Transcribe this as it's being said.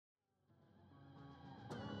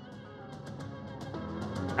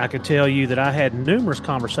I could tell you that I had numerous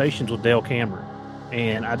conversations with Dale Cameron.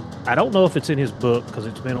 And I don't know if it's in his book because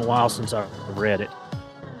it's been a while since I read it.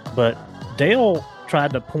 But Dale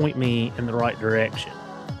tried to point me in the right direction.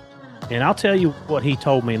 And I'll tell you what he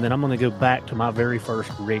told me, and then I'm going to go back to my very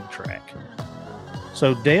first rig track.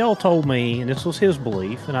 So Dale told me, and this was his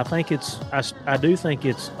belief, and I think I do think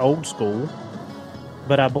it's old school,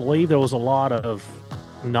 but I believe there was a lot of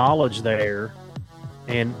knowledge there.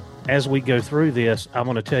 And as we go through this, I'm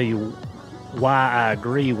going to tell you why I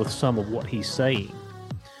agree with some of what he's saying.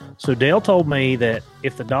 So Dale told me that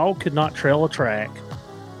if the dog could not trail a track,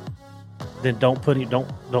 then don't put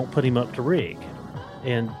him up to rig.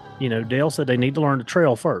 And Dale said they need to learn to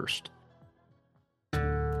trail first.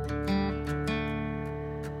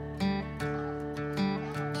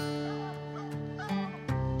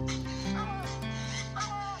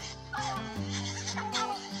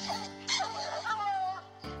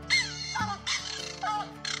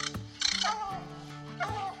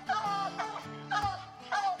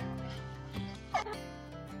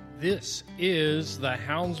 This is the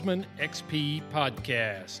Houndsman XP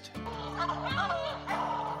Podcast.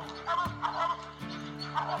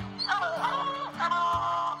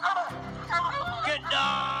 Good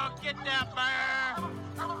dog, get that bear.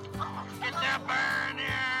 Get that bear in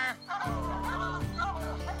here.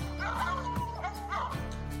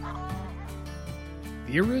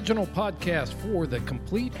 The original podcast for the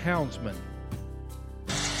complete Houndsman.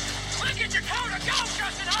 Look at your coat and go,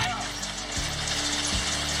 Justin Hyde.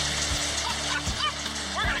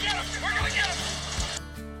 We're gonna get him. We're gonna get him.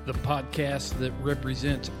 The podcast that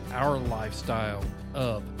represents our lifestyle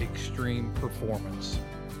of extreme performance.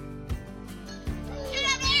 Get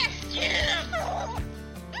up there. Get him.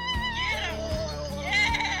 Get him.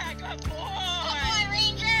 Yeah, good boy,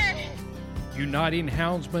 Ranger. Uniting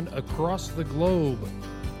houndsmen across the globe,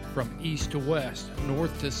 from east to west,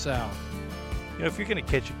 north to south. If you're going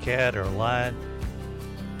to catch a cat or a lion,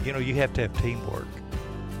 you have to have teamwork.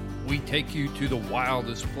 We take you to the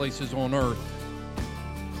wildest places on earth.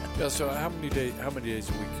 Yeah, so how many days a week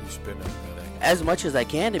can you spend out there? As much as I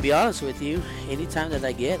can, to be honest with you. Anytime that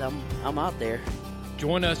I get, I'm out there.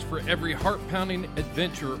 Join us for every heart-pounding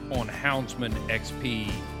adventure on Houndsman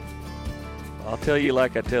XP. I'll tell you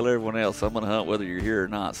like I tell everyone else, I'm going to hunt whether you're here or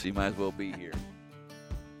not, so you might as well be here.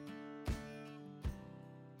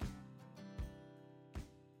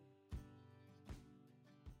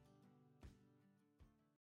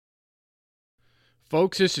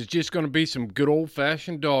 Folks, this is just going to be some good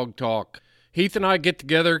old-fashioned dog talk. Heath and I get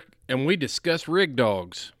together and we discuss rig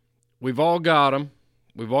dogs. We've all got them.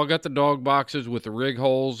 We've all got the dog boxes with the rig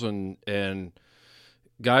holes and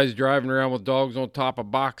guys driving around with dogs on top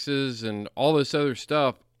of boxes and all this other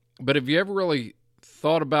stuff. But have you ever really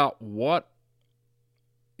thought about what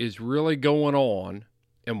is really going on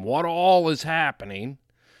and what all is happening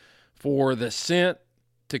for the scent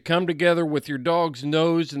to come together with your dog's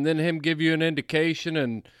nose and then him give you an indication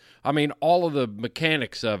and, all of the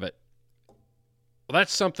mechanics of it? Well,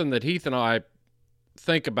 that's something that Heath and I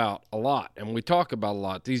think about a lot and we talk about a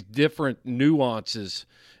lot, these different nuances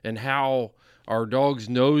and how our dog's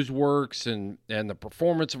nose works and the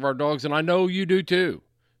performance of our dogs, and I know you do too.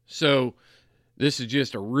 So this is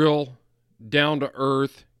just a real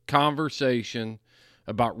down-to-earth conversation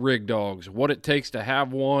about rig dogs, what it takes to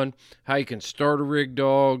have one, how you can start a rig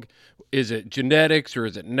dog. Is it genetics or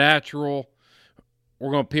is it natural? We're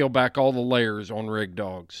going to peel back all the layers on rig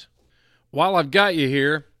dogs. While I've got you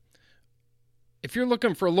here, if you're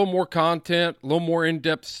looking for a little more content, a little more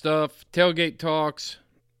in-depth stuff, tailgate talks,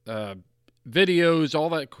 videos, all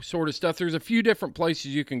that sort of stuff, there's a few different places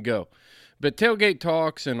you can go. But tailgate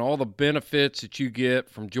talks and all the benefits that you get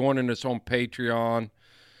from joining us on Patreon,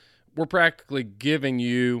 we're practically giving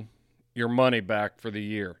you your money back for the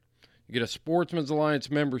year. You get a Sportsman's Alliance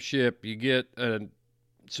membership. You get a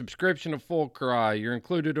subscription to Full Cry. You're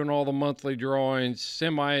included in all the monthly drawings,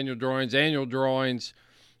 semi-annual drawings, annual drawings.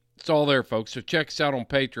 It's all there, folks. So check us out on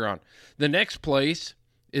Patreon. The next place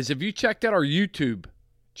is, have you checked out our YouTube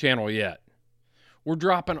channel yet? We're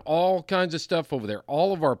dropping all kinds of stuff over there.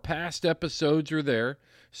 All of our past episodes are there.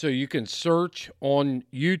 So you can search on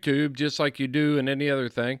YouTube just like you do in any other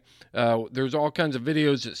thing. There's all kinds of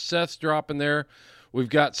videos that Seth's dropping there. We've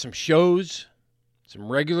got some shows, some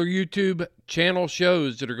regular YouTube channel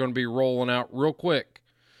shows that are going to be rolling out real quick.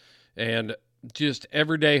 And just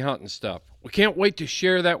everyday hunting stuff. We can't wait to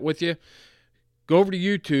share that with you. Go over to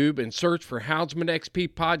YouTube and search for Houndsman XP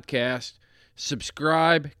Podcast.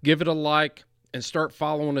 Subscribe, give it a like, and start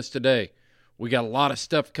following us today. We got a lot of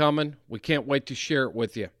stuff coming. We can't wait to share it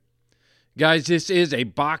with you. Guys, this is a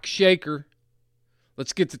box shaker.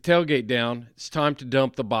 Let's get the tailgate down. It's time to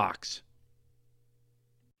dump the box.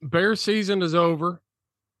 Bear season is over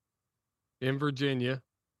in Virginia.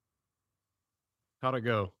 How'd it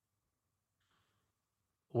go?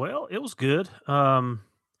 Well, it was good. The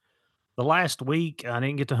last week I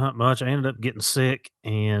didn't get to hunt much. I ended up getting sick,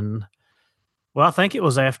 and well, I think it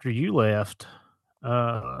was after you left.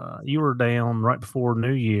 You were down right before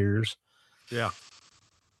New Year's. Yeah.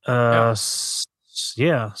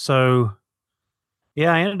 Yeah. So,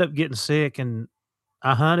 yeah, I ended up getting sick, and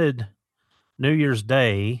I hunted New Year's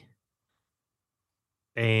Day,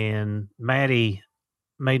 and Maddie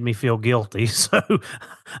made me feel guilty. So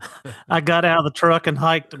I got out of the truck and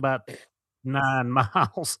hiked about 9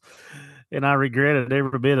 miles, and I regretted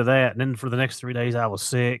every bit of that. And then for the next 3 days, I was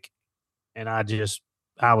sick, and I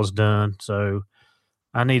was done. So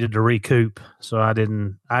I needed to recoup. So I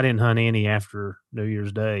didn't hunt any after New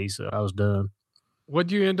Year's Day. So I was done.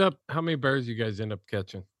 What'd you end up? How many bears you guys end up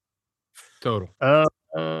catching total?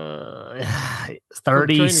 30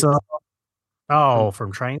 training- some. Oh,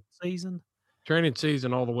 from training season? Training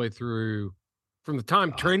season all the way through, from the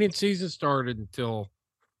time training season started until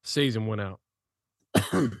season went out.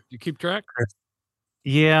 You keep track?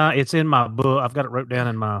 Yeah, it's in my book. I've got it wrote down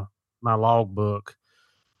in my log book.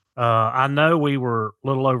 I know we were a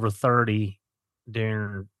little over 30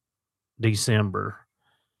 during December,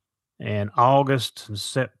 and August and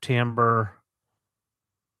September.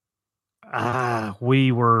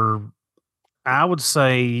 We were, I would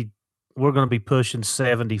say, we're going to be pushing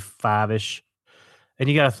 75-ish. And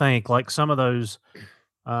you got to think, like some of those,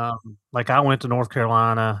 like I went to North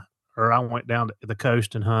Carolina, or I went down to the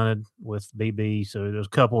coast and hunted with BB. So there's a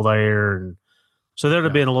couple there, and so there'd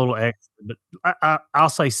have been a little extra. But I'll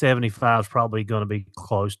say 75 is probably going to be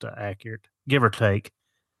close to accurate, give or take.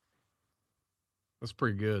 That's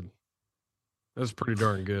pretty good. That's pretty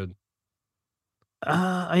darn good.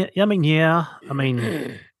 I mean, yeah. I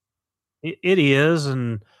mean, it is,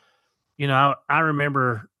 and you know, I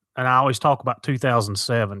remember, and I always talk about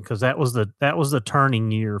 2007 because that was the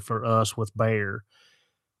turning year for us with bear,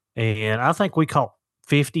 and I think we caught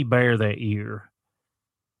 50 bear that year,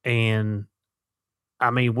 and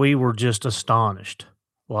I mean, we were just astonished,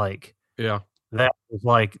 like Yeah. that was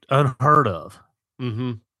like unheard of.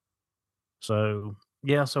 Mm-hmm. So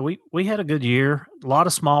yeah, so we had a good year. A lot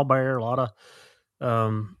of small bear, a lot of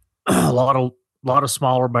a lot of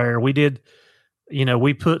smaller bear. We did, you know,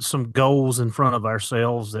 we put some goals in front of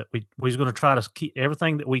ourselves that we was going to try to keep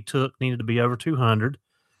everything that we took needed to be over 200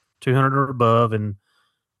 or above, and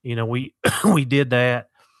you know we we did that.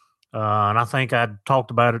 And I think I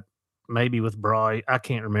talked about it maybe with Bry. I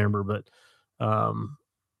can't remember, but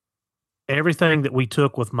everything that we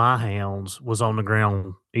took with my hounds was on the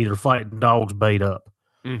ground, either fighting dogs, bait up.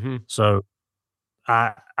 Mm-hmm. So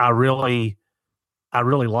I really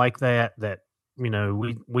like that you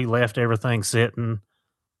know we left everything sitting.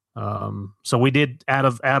 So we did out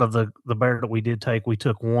of the bear that we did take, we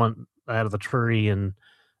took one out of the tree, and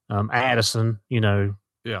Addison, you know,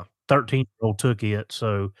 13-year-old took it,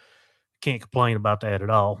 so can't complain about that at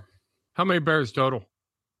all. How many bears total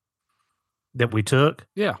that we took?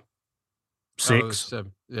 Yeah, 6.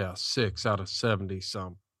 6 out of 70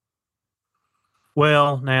 some.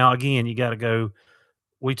 Well, now again, you got to go.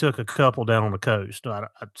 We took a couple down on the coast,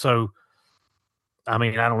 so I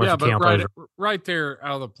mean, I don't know if you count those. Right there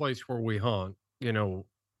out of the place where we hunt, you know.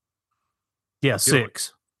 Yeah,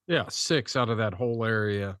 6. Yeah, 6 out of that whole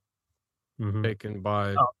area taken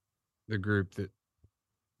by the group that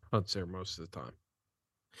hunts there most of the time.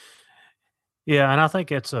 Yeah, and I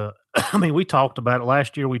think it's I mean, we talked about it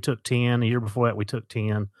last year. We took 10. The year before that, we took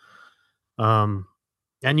 10. And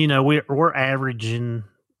you know, we're averaging.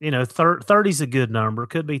 You know, 30 is a good number.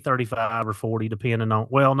 Could be 35 or 40, depending on.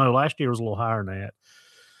 Well, no, last year was a little higher than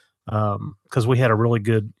that because we had a really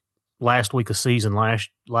good last week of season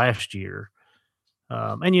last year.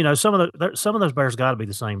 And you know, some of those bears got to be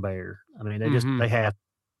the same bear. I mean, they have.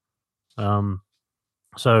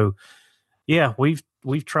 So yeah, we've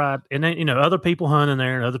tried, and then you know, other people hunt in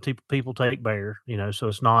there, and other people take bear. You know, so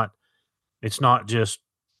it's not just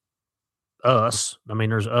us. I mean,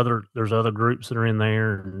 there's other groups that are in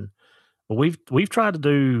there, and but we've tried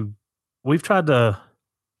to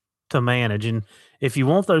manage. And if you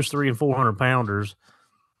want those 300 and 400 pounders,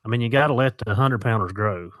 I mean, you got to let the 100 pounders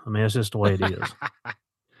grow. I mean, that's just the way it is. I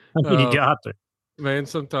mean, you got to. Man,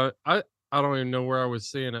 sometimes I don't even know where I was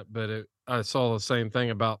seeing it, but I saw the same thing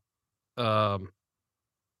about mountain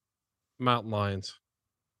lions.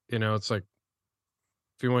 You know, it's like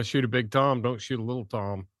if you want to shoot a big tom, don't shoot a little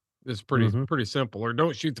tom. It's pretty simple. Or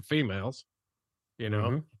don't shoot the females. You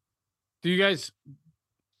know. Do you guys?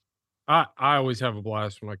 I always have a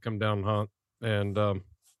blast when I come down and hunt and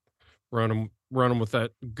run them with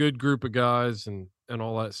that good group of guys and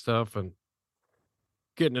all that stuff, and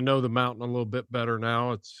getting to know the mountain a little bit better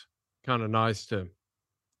now. It's kind of nice to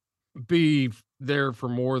be there for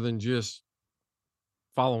more than just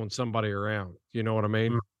following somebody around. You know what I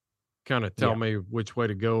mean? Mm. Kind of tell Yeah. me which way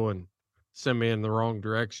to go and send me in the wrong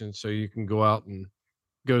direction so you can go out and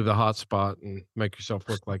go to the hot spot and make yourself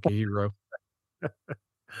look like a hero.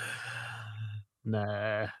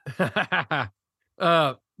 Nah.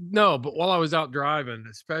 No, but while I was out driving,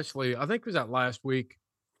 especially, I think it was that last week,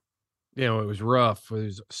 it was rough. It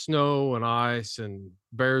was snow and ice, and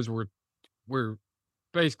bears were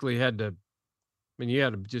basically had to. I mean, you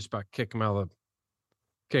had to just about kick them out of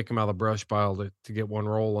the brush pile to get one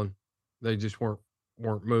rolling. They just weren't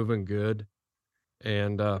moving good,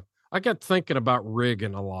 and I got thinking about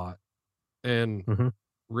rigging a lot, and Mhm.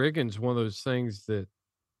 rigging's one of those things that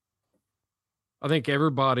I think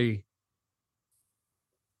everybody,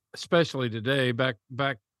 especially today, back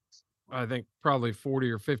I think probably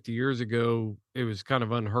 40 or 50 years ago, it was kind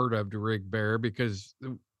of unheard of to rig bear because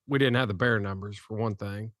we didn't have the bear numbers for one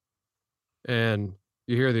thing. And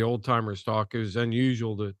you hear the old timers talk, it was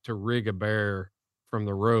unusual to rig a bear from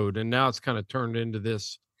the road. And now it's kind of turned into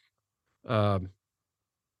this um,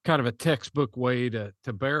 kind of a textbook way to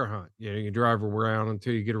bear hunt. You drive around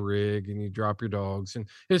until you get a rig and you drop your dogs, and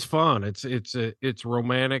it's fun. It's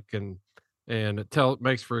romantic, and it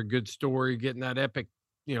makes for a good story, getting that epic,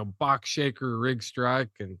 box shaker rig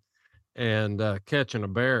strike and catching a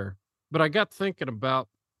bear. But I got thinking about,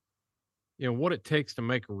 what it takes to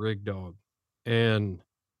make a rig dog and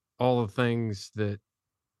all the things that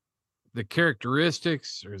the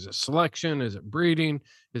characteristics, or is it selection? Is it breeding?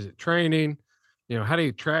 Is it training? How do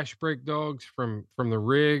you trash break dogs from the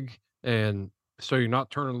rig, and so you're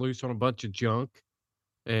not turning loose on a bunch of junk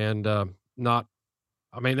and not.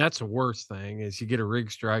 I mean, that's the worst thing is you get a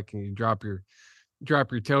rig strike and you drop your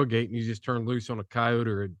tailgate and you just turn loose on a coyote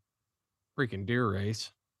or a freaking deer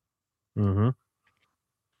race. Mhm.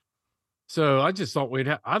 So I just thought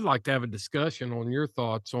I'd like to have a discussion on your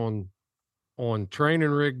thoughts on training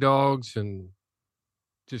rig dogs, and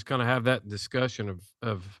just kind of have that discussion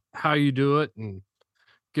of how you do it, and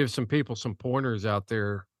give some people some pointers out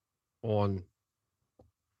there on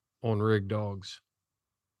rig dogs.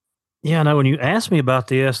 Yeah, I know when you asked me about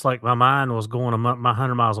this, like my mind was going my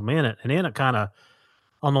 100 miles a minute, and then it kind of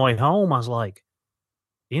on the way home, I was like,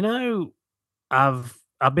 you know, I've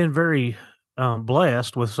been very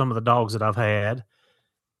blessed with some of the dogs that I've had,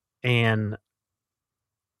 and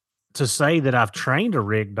to say that I've trained a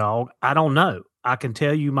rig dog, I don't know. I can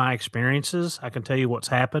tell you my experiences. I can tell you what's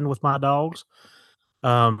happened with my dogs.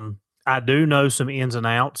 I do know some ins and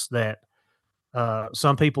outs that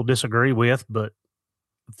some people disagree with, but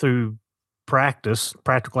through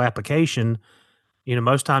practical application,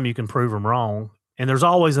 most time you can prove them wrong. And there's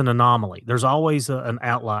always an anomaly. There's always an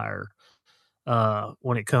outlier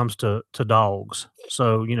when it comes to dogs.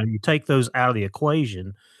 So you take those out of the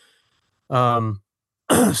equation. Um,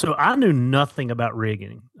 so I knew nothing about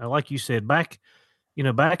rigging. Like you said, back in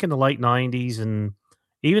the late '90s and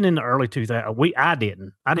even in the early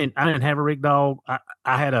 2000s, I didn't have a rig dog.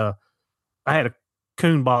 I had a I had a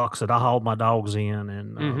coon box that I hauled my dogs in,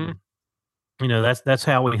 and Mhm. that's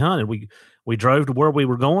how we hunted. We drove to where we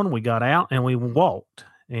were going. We got out and we walked.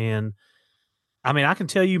 And I mean, I can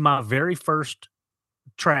tell you my very first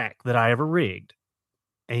track that I ever rigged,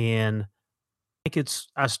 and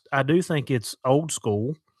I do think it's old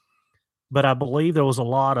school, but I believe there was a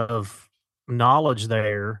lot of knowledge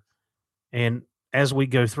there. And as we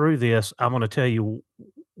go through this, I'm going to tell you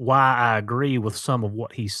why I agree with some of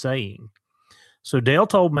what he's saying. So Dale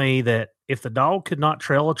told me that if the dog could not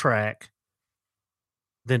trail a track,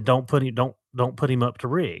 then don't put him up to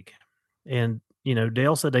rig. And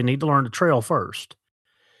Dale said they need to learn to trail first.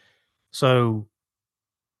 So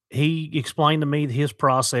he explained to me his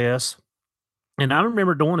process. And I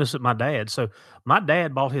remember doing this at my dad's. So my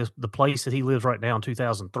dad bought the place that he lives right now in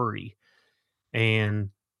 2003. And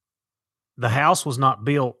the house was not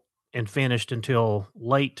built and finished until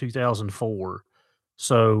late 2004.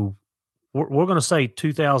 So we're going to say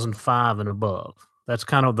 2005 and above. That's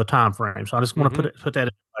kind of the time frame. So I just want to put that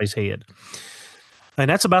in everybody's head. And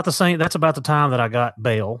that's about the same. That's about the time that I got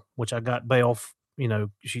Belle, which I got Belle.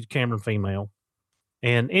 She's Cameron female.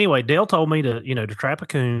 And anyway, Dale told me to trap a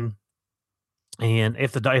coon, and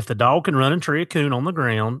if the dog can run and tree a coon on the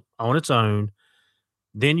ground on its own,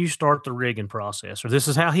 then you start the rigging process. Or this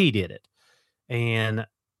is how he did it. And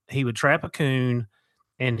he would trap a coon,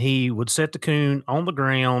 and he would set the coon on the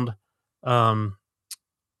ground,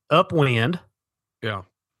 upwind. Yeah.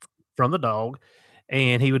 from the dog,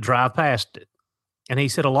 and he would drive past it. And he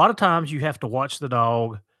said a lot of times you have to watch the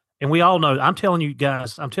dog, and we all know. I'm telling you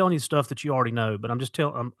guys, I'm telling you stuff that you already know, but I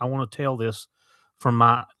want to tell this from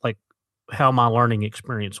my how my learning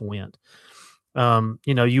experience went. You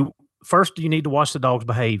need to watch the dog's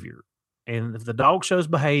behavior, and if the dog shows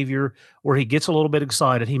behavior where he gets a little bit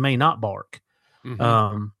excited, he may not bark.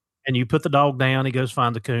 And you put the dog down, he goes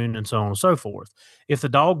find the coon, and so on and so forth. If the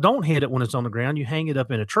dog don't hit it when it's on the ground, you hang it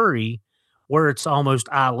up in a tree where it's almost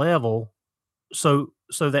eye level, so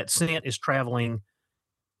that scent is traveling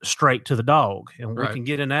straight to the dog. And Right. we can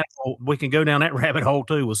get in that hole, we can go down that rabbit hole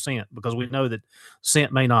too with scent, because we know that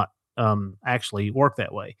scent may not actually work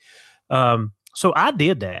that way. So I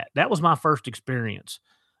did that. That was my first experience.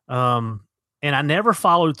 And I never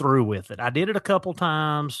followed through with it. I did it a couple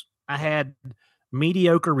times. I had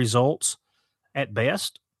mediocre results at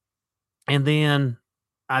best, and then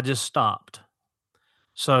I just stopped.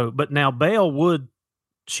 So, but now Belle would,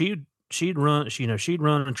 she'd run a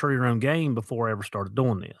tree run game before I ever started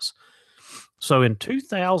doing this. So in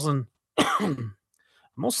 2000, I'm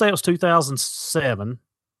gonna say it was 2007,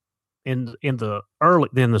 in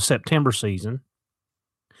the September season,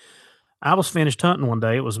 I was finished hunting one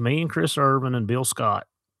day. It was me and Chris Irvin and Bill Scott,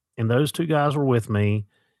 and those two guys were with me,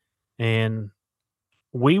 and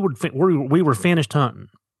we were finished hunting,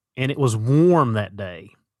 and it was warm that day.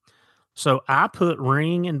 So I put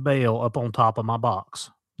Ring and Belle up on top of my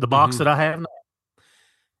box, the box that I have now,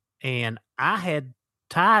 and I had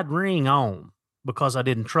tied Ring on because I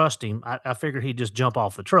didn't trust him. I figured he'd just jump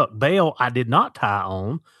off the truck. Belle, I did not tie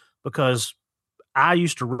on because I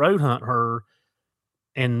used to road hunt her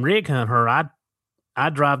and rig hunt her.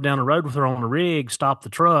 I'd drive down the road with her on the rig, stop the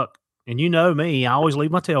truck, and you know me, I always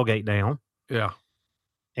leave my tailgate down. Yeah.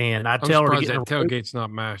 And I I'm tell her to surprised get that tailgate's not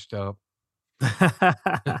mashed up.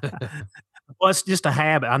 Well, it's just a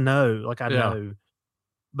habit. I know, I know.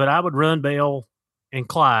 But I would run Belle and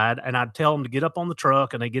Clyde, and I'd tell them to get up on the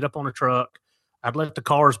truck, and they get up on the truck. I'd let the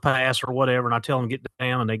cars pass or whatever, and I'd tell them to get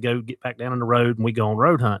down, and they go get back down on the road, and we go on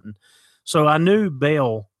road hunting. So I knew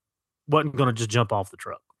Belle wasn't going to just jump off the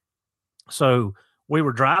truck. So we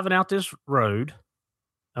were driving out this road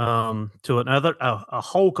to a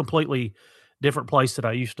whole completely different place that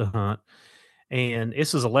I used to hunt. And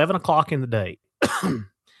this is 11 o'clock in the day.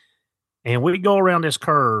 And we go around this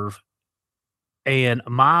curve, and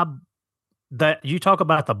you talk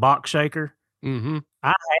about the box shaker. Mm-hmm.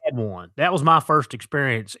 I had one. That was my first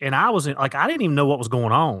experience. And I didn't even know what was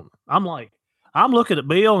going on. I'm looking at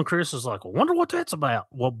Bill, and Chris is like, I wonder what that's about.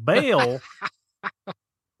 Well, Belle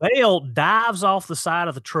dives off the side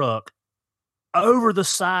of the truck over the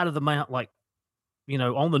side of the mountain,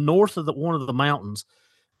 on the north of one of the mountains.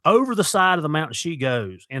 Over the side of the mountain she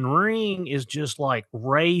goes, and Ring is just like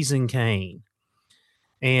raising Cain.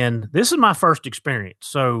 And this is my first experience,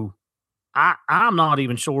 so I'm not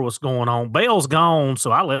even sure what's going on. Belle's gone,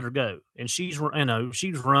 so I let her go, and she's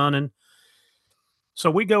running. So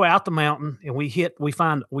we go out the mountain, and we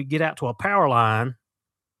get out to a power line,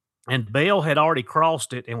 and Belle had already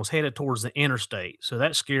crossed it and was headed towards the interstate. So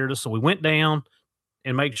that scared us. So we went down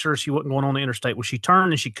and made sure she wasn't going on the interstate. Well, she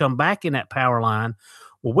turned and she come back in that power line.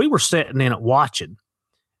 Well, we were sitting in it watching,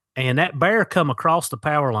 and that bear come across the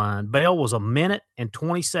power line. Belle was 1 minute and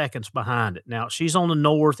 20 seconds behind it. Now she's on the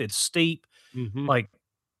north; it's steep,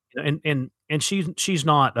 and she's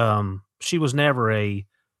not. She was never a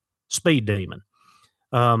speed demon.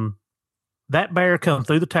 That bear come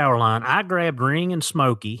through the tower line. I grabbed Ring and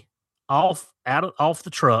Smokey off the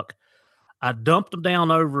truck. I dumped them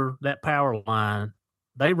down over that power line.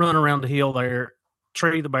 They run around the hill there.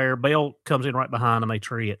 Tree the bear. Belle comes in right behind them. They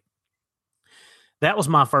tree it. That was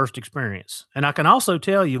my first experience. And I can also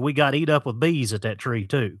tell you, we got eat up with bees at that tree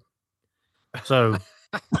too. So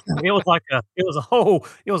it was a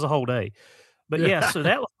whole day. But yeah, so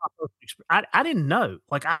that was my first experience. I didn't know.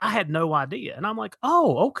 I had no idea. And I'm like,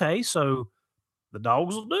 oh, okay. So the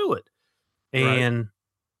dogs will do it. And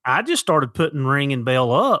I just started putting Ring and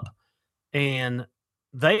Belle up, and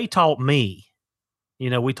they taught me.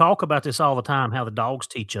 We talk about this all the time, how the dogs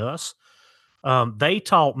teach us. They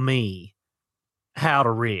taught me how to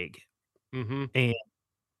rig. Mm-hmm. And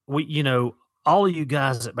we, all of you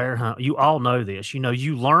guys at bear hunt, you all know this.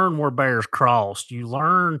 You learn where bears crossed. You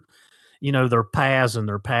learn, their paths and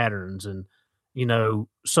their patterns, and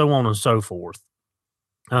so on and so forth.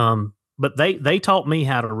 But they taught me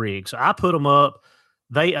how to rig. So I put them up,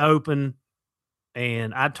 they open,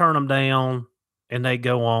 and I turn them down, and they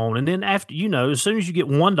go on. And then after, as soon as you get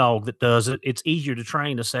one dog that does it, it's easier to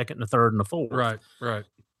train the second, the third, and the fourth. Right.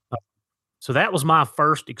 So that was my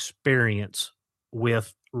first experience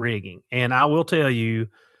with rigging. And I will tell you,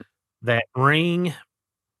 that Ring,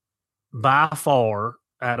 by far,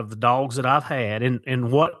 out of the dogs that I've had,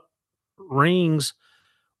 and where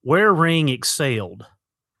Ring excelled.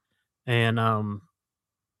 And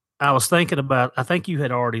I was thinking about, I think you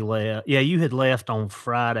had already left. Yeah, you had left on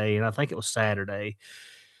Friday, and I think it was Saturday.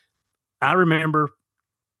 I remember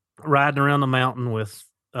riding around the mountain with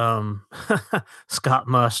Scott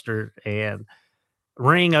Mustard, and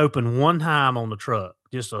Ring opened one time on the truck,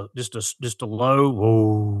 just a low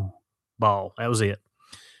whoa ball. That was it.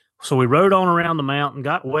 So we rode on around the mountain,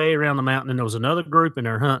 got way around the mountain, and there was another group in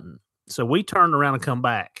there hunting. So we turned around and come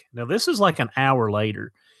back. Now this is like an hour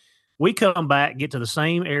later. We come back, get to the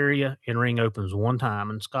same area, and Ring opens one time,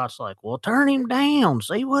 and Scott's like, "Well, turn him down,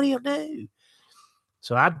 see what he'll do."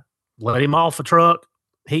 So I let him off the truck.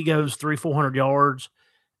 He goes 300-400 yards,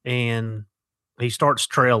 and he starts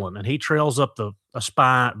trailing, and he trails up the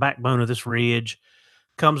backbone of this ridge,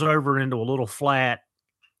 comes over into a little flat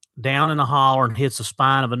down in the holler, and hits the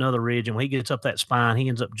spine of another ridge. And when he gets up that spine, he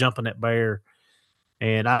ends up jumping that bear.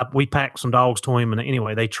 And we packed some dogs to him, and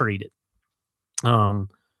anyway, they treated.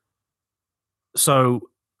 So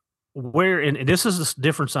and this is the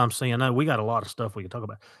difference I'm seeing. I know we got a lot of stuff we can talk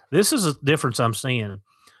about. This is a difference I'm seeing.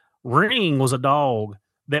 Ring was a dog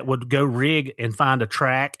that would go rig and find a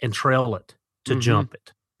track and trail it to jump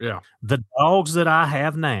it. Yeah. The dogs that I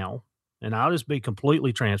have now, and I'll just be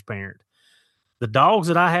completely transparent, the dogs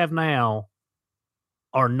that I have now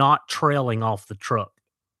are not trailing off the truck.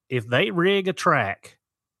 If they rig a track,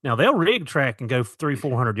 now they'll rig a track and go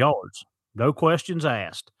 300-400 yards. No questions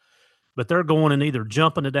asked. But they're going and either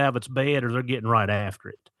jumping to David's bed or they're getting right after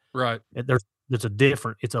it. Right. It's a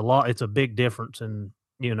big difference. And,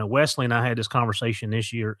 Wesley and I had this conversation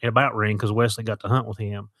this year about Ring because Wesley got to hunt with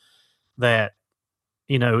him, that,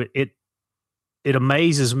 it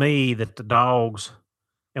amazes me that the dogs,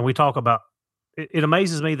 and we talk about, it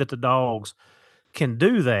amazes me that the dogs can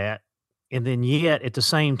do that. And then yet at the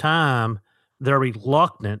same time, they're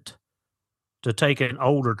reluctant to take an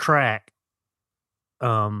older track,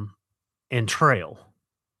 and trail.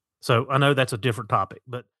 So I know that's a different topic,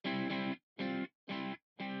 but The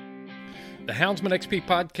Houndsman XP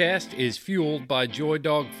podcast is fueled by Joy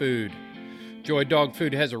Dog Food. Joy Dog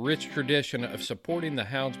Food has a rich tradition of supporting the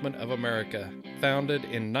houndsmen of America. Founded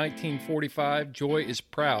in 1945, Joy is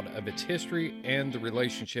proud of its history and the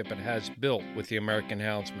relationship it has built with the American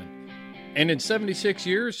houndsman. And in 76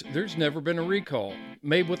 years, there's never been a recall.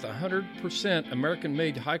 Made with 100%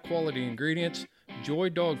 American-made high-quality ingredients, Joy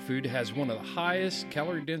Dog Food has one of the highest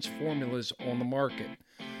calorie-dense formulas on the market.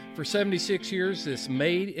 For 76 years, this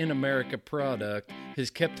made-in-America product has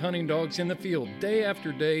kept hunting dogs in the field day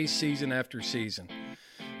after day, season after season.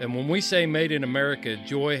 And when we say made in America,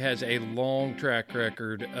 Joy has a long track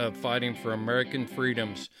record of fighting for American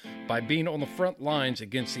freedoms by being on the front lines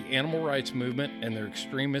against the animal rights movement and their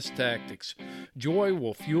extremist tactics. Joy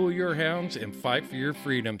will fuel your hounds and fight for your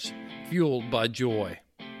freedoms. Fueled by Joy.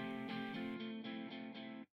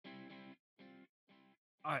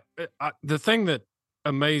 The thing that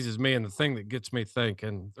amazes me and the thing that gets me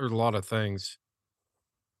thinking, there's a lot of things,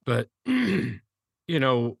 but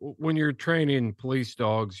when you're training police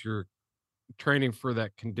dogs, you're training for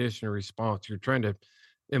that conditional response. You're trying to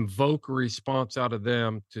invoke a response out of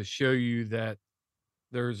them to show you that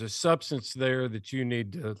there's a substance there that you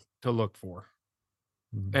need to look for.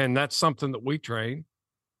 Mm-hmm. And that's something that we train.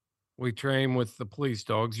 We train with the police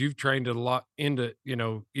dogs. You've trained a lot into,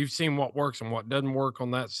 you've seen what works and what doesn't work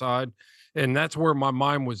on that side. And that's where my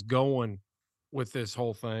mind was going with this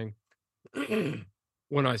whole thing.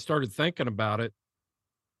 When I started thinking about it,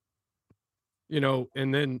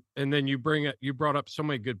 and then you brought up so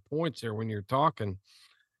many good points there when you're talking.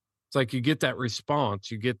 It's like you get that response,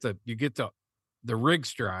 you get the rig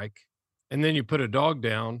strike, and then you put a dog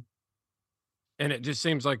down and it just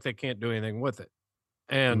seems like they can't do anything with it.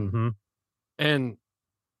 And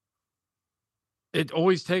it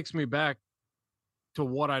always takes me back to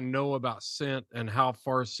what I know about scent and how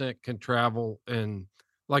far scent can travel. And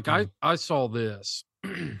like, I saw this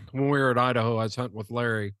when we were in Idaho. I was hunting with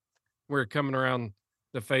Larry. We were coming around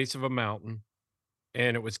the face of a mountain,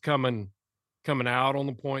 and it was coming out on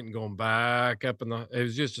the point and going back up it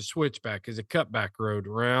was just a switchback. It's a cutback road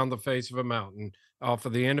around the face of a mountain off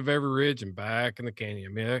of the end of every ridge and back in the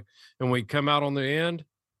canyon. Yeah. And we come out on the end,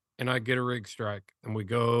 and I'd get a rig strike, and we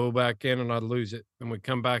go back in and I'd lose it. And we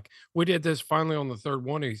come back. We did this finally on the third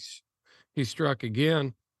one. He struck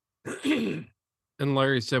again. And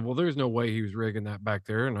Larry said, well, there's no way he was rigging that back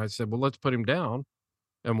there. And I said, well, let's put him down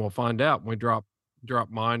and we'll find out. And we dropped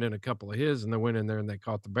mine and a couple of his, and they went in there and they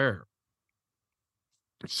caught the bear.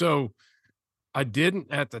 So I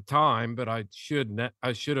didn't at the time, but I should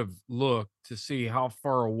have looked to see how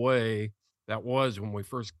far away that was when we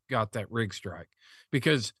first got that rig strike.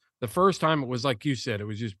 Because the first time it was like you said, it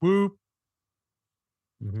was just whoop.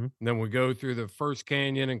 Mm-hmm. And then we go through the first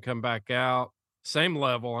canyon and come back out. Same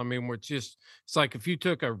level. I mean, it's like if you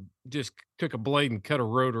took a blade and cut a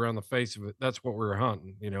road around the face of it, that's what we were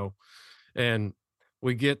hunting, you know. And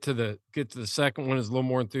we get to the second one is a little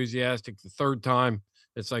more enthusiastic. The third time,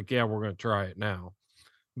 it's like, yeah, we're going to try it now.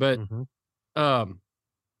 But Mm-hmm.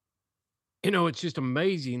 you know, it's just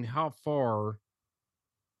amazing how far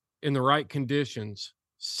in the right conditions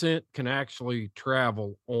scent can actually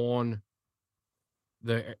travel on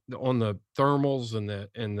the thermals and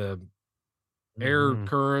the air Mm-hmm.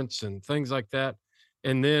 currents and things like that.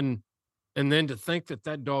 And then to think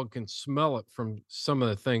that dog can smell it from some of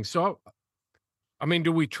the things. So I mean,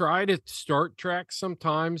 do we try to start tracks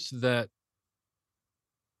sometimes that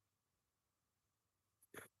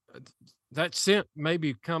scent may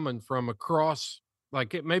be coming from across,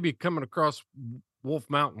 like it may be coming across Wolf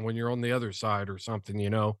Mountain when you're on the other side or something, you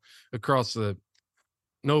know, across the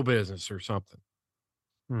no business or something.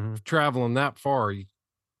 Mm-hmm. Traveling that far, you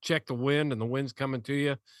check the wind and the wind's coming to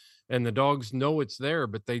you and the dogs know it's there,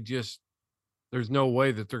 but there's no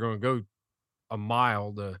way that they're going to go a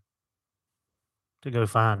mile To go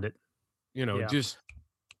find it. you know, Yeah.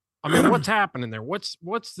 I mean, what's happening there? What's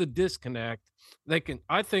the disconnect?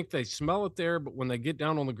 I think they smell it there, but when they get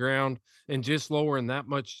down on the ground and just lowering that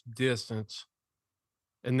much distance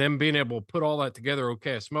and then being able to put all that together,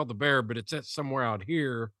 okay, I smell the bear, but it's at somewhere out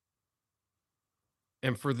here.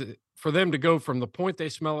 And for them to go from the point they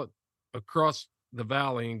smell it across the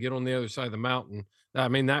valley and get on the other side of the mountain, I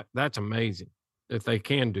mean, that's amazing if they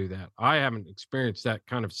can do that. I haven't experienced that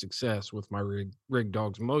kind of success with my rig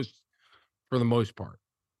dogs for the most part.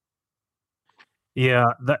 Yeah,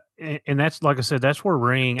 and that's like I said, that's where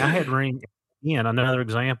Ring. I had Ring again, another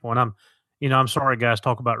example, and I'm sorry, guys,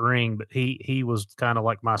 talk about Ring, but he was kind of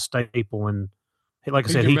like my staple, and like I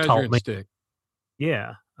He's said, your he taught measuring me. stick.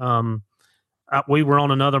 Yeah, we were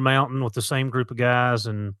on another mountain with the same group of guys,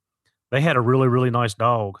 and they had a really really nice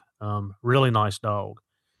dog, really nice dog,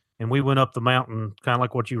 and we went up the mountain, kind of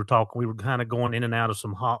like what you were talking. We were kind of going in and out of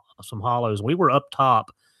some hollows. We were up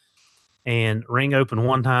top, and Ring opened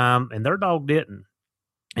one time, and their dog didn't.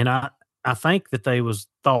 And I think that they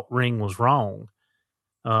thought Ring was wrong.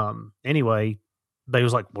 Anyway, they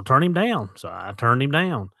was like, "Well, turn him down." So I turned him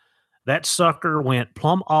down. That sucker went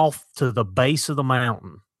plumb off to the base of the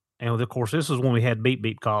mountain. And of course, this is when we had beep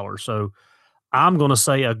beep collars. So I'm going to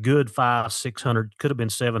say a good 500, 600, could have been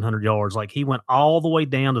 700 yards. Like he went all the way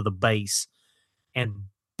down to the base and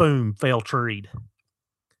boom, fell treed.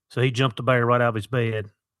 So he jumped the bear right out of his bed.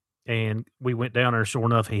 And we went down there. Sure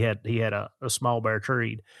enough, he had a small bear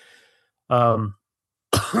treed. But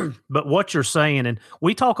what you're saying, and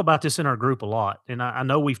we talk about this in our group a lot, and I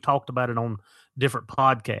know we've talked about it on different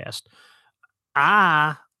podcasts.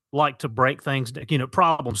 I like to break things,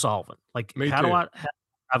 problem solving. Like, Me how too. do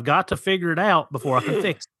I've got to figure it out before I can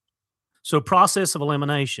fix it. So, process of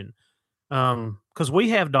elimination. Because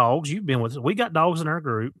we have dogs, you've been with us. We got dogs in our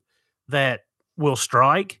group that will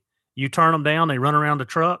strike. You turn them down, they run around the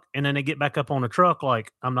truck, and then they get back up on the truck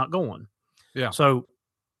like, I'm not going. Yeah. So,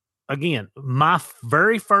 again, my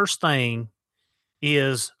very first thing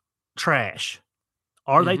is trash.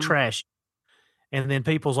 Are they trash? And then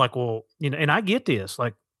people's like, well, and I get this.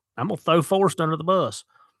 Like, I'm going to throw Forrest under the bus.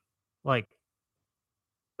 Like,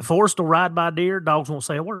 Forrest will ride by deer, dogs won't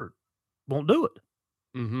say a word, won't do it.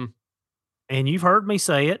 Mm-hmm. And you've heard me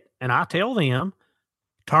say it, and I tell them,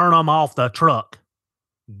 turn them off the truck.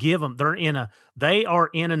 Give them, they are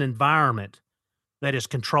in an environment that is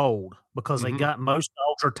controlled because they got, most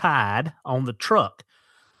dogs are tied on the truck.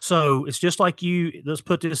 So it's just like let's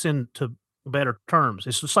put this into better terms.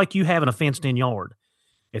 It's just like you having a fenced in yard.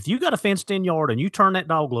 If you got a fenced in yard and you turn that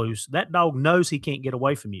dog loose, that dog knows he can't get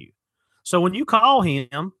away from you. So when you call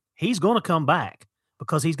him, he's going to come back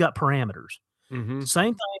because he's got parameters. Mm-hmm.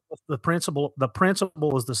 Same thing with the principle. The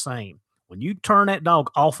principle is the same. When you turn that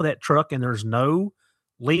dog off of that truck and there's no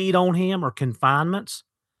lead on him or confinements,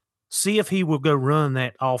 see if he will go run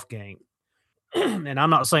that off game. And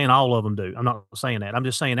I'm not saying all of them do. I'm not saying that. I'm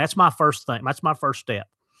just saying that's my first thing. That's my first step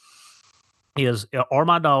is, are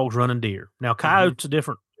my dogs running deer? Now, coyote's a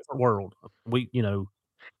different world.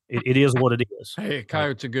 It is what it is. Hey,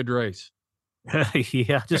 coyote's a good race.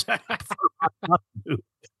 Yeah, just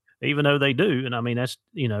even though they do. And I mean, that's,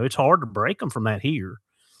 it's hard to break them from that here.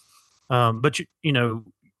 But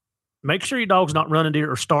make sure your dog's not running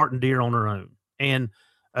deer or starting deer on their own. And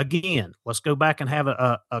again, let's go back and have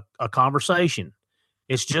a conversation.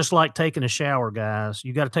 It's just like taking a shower, guys.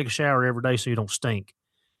 You got to take a shower every day so you don't stink.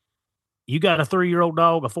 You got a 3-year-old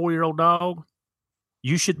dog, a 4-year-old dog,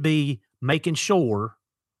 you should be making sure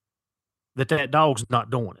that that dog's not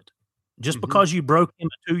doing it. Just because you broke him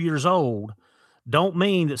at 2 years old, don't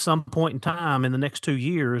mean that some point in time in the next 2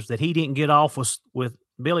 years that he didn't get off with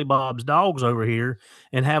Billy Bob's dogs over here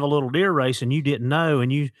and have a little deer race and you didn't know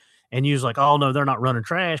and you was like, oh no, they're not running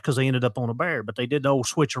trash because they ended up on a bear, but they did the old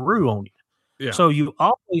switcheroo on you. Yeah. So you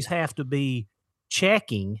always have to be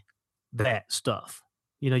checking that stuff.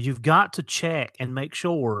 You've got to check and make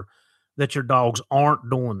sure that your dogs aren't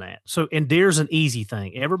doing that. So, and deer's an easy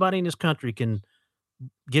thing. Everybody in this country can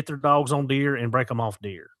get their dogs on deer and break them off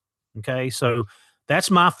deer. Okay. So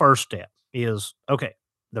that's my first step is, okay,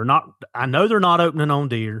 I know they're not opening on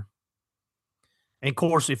deer. And of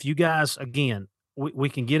course, if you guys, again, we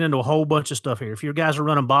can get into a whole bunch of stuff here. If your guys are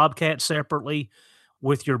running bobcats separately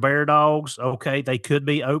with your bear dogs, okay, they could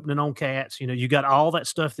be opening on cats. You got all that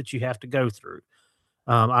stuff that you have to go through.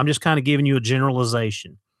 I'm just kind of giving you a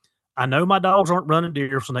generalization. I know my dogs aren't running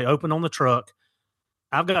deer, so when they open on the truck,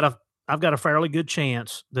 I've got a fairly good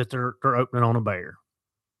chance that they're opening on a bear.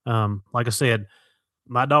 Like I said,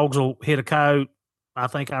 my dogs will hit a coyote. I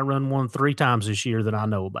think I run one 3 times this year that I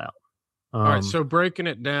know about. All right. So breaking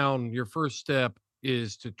it down, your first step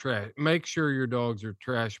is to make sure your dogs are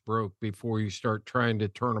trash broke before you start trying to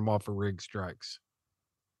turn them off of rig strikes.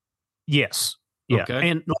 Yes. Yeah. Okay.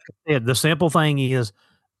 And like I said, the simple thing is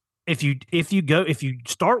if you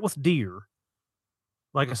start with deer,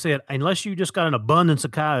 like I said, unless you just got an abundance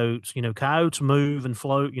of coyotes, coyotes move and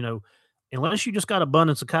float, unless you just got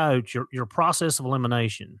abundance of coyotes, your process of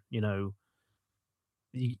elimination,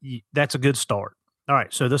 that's a good start. All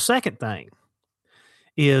right. So the second thing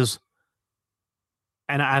is,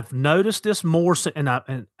 and I've noticed this more,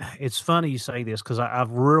 and it's funny you say this because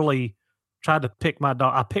I've really tried to pick my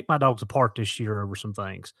dog. I picked my dogs apart this year over some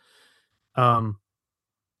things.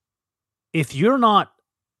 If you're not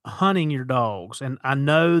hunting your dogs, and I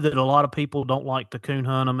know that a lot of people don't like to coon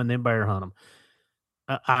hunt them and then bear hunt them.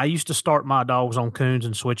 I used to start my dogs on coons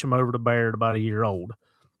and switch them over to bear at about a year old.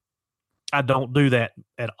 I don't do that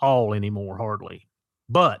at all anymore, hardly.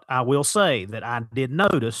 But I will say that I did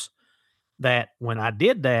notice that when I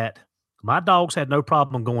did that, my dogs had no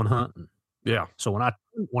problem going hunting. Yeah. So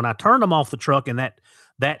when I turned them off the truck and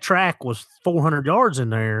that track was 400 yards in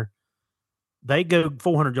there, they go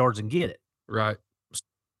 400 yards and get it. Right.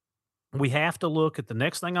 We have to look at the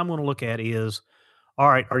next thing I'm going to look at is, all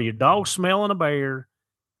right, are your dogs smelling a bear?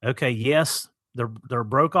 Okay, yes, they're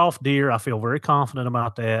broke off deer. I feel very confident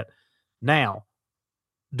about that. Now,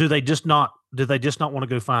 do they just not want to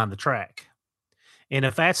go find the track? And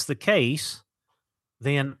if that's the case,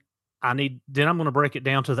 then I'm going to break it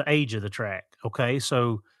down to the age of the track. Okay,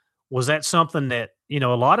 so was that something that a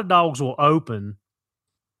lot of dogs will open?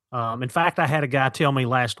 In fact, I had a guy tell me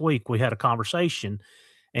last week, we had a conversation,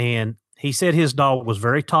 and he said his dog was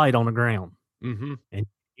very tight on the ground. Mm-hmm. And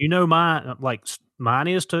mine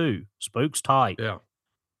is too. Spook's tight. Yeah.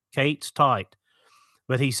 Kate's tight.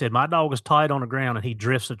 But he said, my dog is tight on the ground and he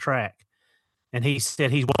drifts the track. And he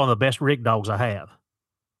said he's one of the best rig dogs I have.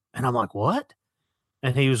 And I'm like, what?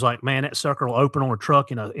 And he was like, man, that sucker will open on a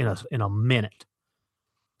truck in a minute.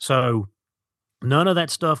 So none of that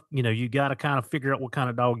stuff, you got to kind of figure out what kind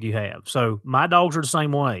of dog you have. So my dogs are the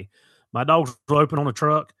same way. My dogs will open on a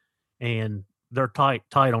truck and they're tight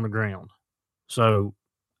on the ground. So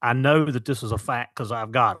I know that this is a fact because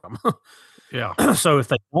I've got them. Yeah. So if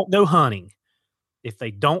they don't go hunting,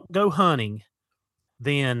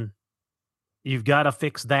 then you've got to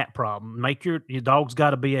fix that problem. Make your dog's got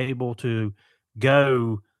to be able to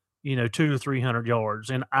go, 200 to 300 yards.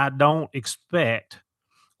 And I don't expect,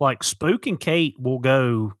 like Spook and Kate will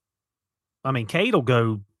go. I mean, Kate will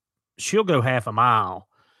go. She'll go half a mile,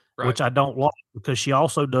 Right. which I don't like because she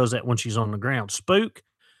also does that when she's on the ground. Spook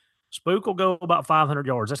will go about 500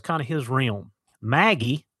 yards. That's kind of his realm.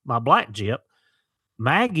 Maggie, my black Gyp,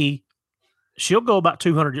 she'll go about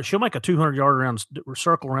 200. She'll make a 200-yard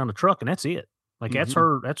circle around the truck, and that's it. Like that's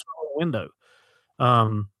her window.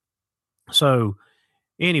 So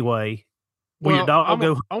anyway, will your dog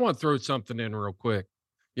go? I want to throw something in real quick.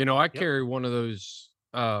 I carry one of those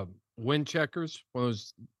wind checkers, one of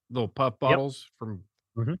those little puff bottles from.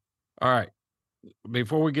 Mhm. All right.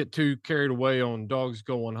 Before we get too carried away on dogs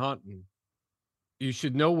going hunting, you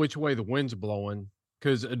should know which way the wind's blowing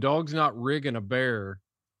because a dog's not rigging a bear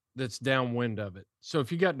that's downwind of it. So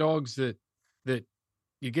if you got dogs that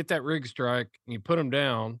you get that rig strike and you put them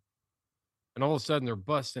down and all of a sudden they're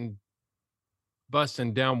busting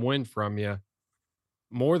downwind from you,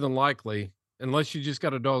 more than likely unless you just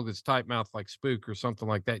got a dog that's tight mouthed like Spook or something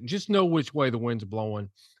like that. Just know which way the wind's blowing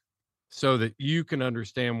so that you can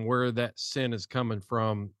understand where that scent is coming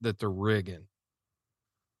from that they're rigging.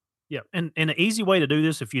 Yeah, and an easy way to do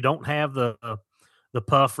this if you don't have the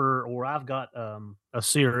puffer, or I've got a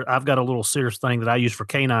Sears, I've got a little Sears thing that I use for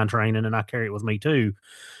canine training, and I carry it with me too.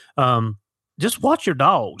 Just watch your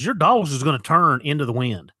dogs. Your dogs is going to turn into the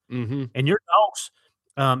wind, and your dogs.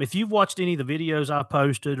 If you've watched any of the videos I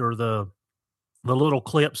posted or the little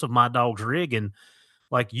clips of my dogs rigging,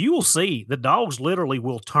 like you will see the dogs literally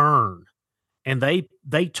will turn, and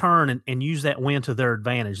they turn and use that wind to their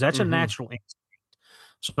advantage. That's a natural instinct.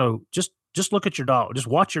 So just look at your dog. Just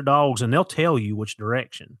watch your dogs, and they'll tell you which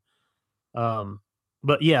direction.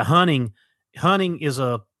 But yeah, hunting is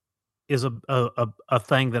a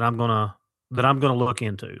thing that I'm gonna look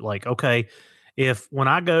into. Like, okay, if when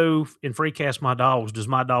I go and free cast my dogs, does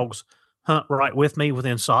my dogs hunt right with me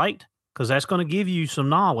within sight? Because that's going to give you some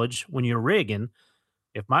knowledge when you're rigging.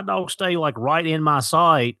 If my dogs stay like right in my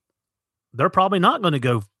sight, they're probably not going to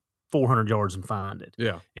go 400 yards and find it.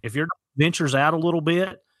 Yeah. If your dog ventures out a little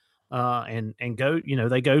bit and go,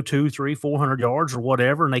 they go 200, 300, 400 yards or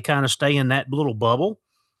whatever, and they kind of stay in that little bubble,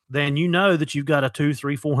 then you know that you've got a 200,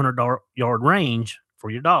 300, 400 yard range for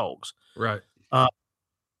your dogs. Right.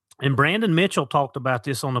 And Brandon Mitchell talked about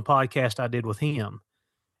this on the podcast I did with him,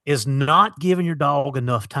 is not giving your dog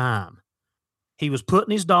enough time. He was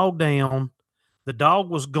putting his dog down. The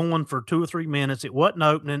dog was going for 2 or 3 minutes. It wasn't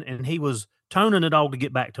opening, and he was toning the dog to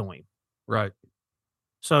get back to him. Right.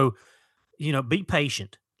 So, be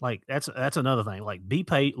patient. Like that's another thing. Like be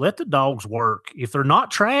patient. Let the dogs work. If they're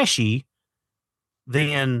not trashy,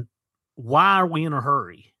 then why are we in a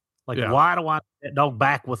hurry? Like, why do I want that dog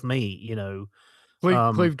back with me?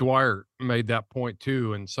 Cleve Dwyer made that point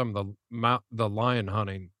too, and some of the lion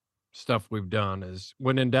hunting stuff we've done is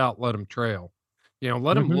when in doubt, let them trail.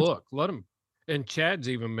 Let them look, let them. And Chad's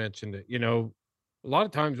even mentioned it. A lot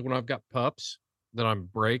of times when I've got pups that I'm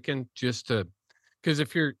breaking, because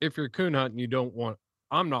if you're coon hunting,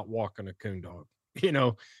 I'm not walking a coon dog.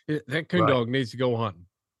 That coon dog needs to go hunting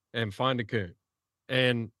and find a coon.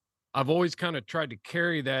 And I've always kind of tried to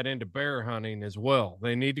carry that into bear hunting as well.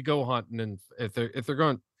 They need to go hunting, and if they're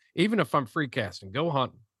going, even if I'm free casting, go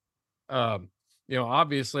hunting.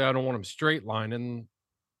 Obviously I don't want them straight lining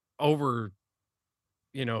over.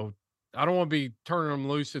 I don't want to be turning them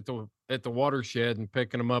loose at the watershed and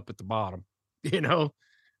picking them up at the bottom.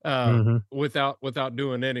 Without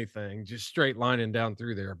doing anything, just straight lining down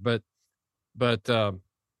through there. But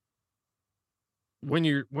when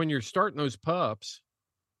you're starting those pups,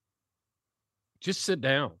 just sit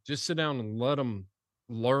down and let them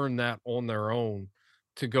learn that on their own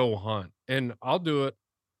to go hunt. And I'll do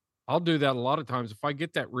that a lot of times. If I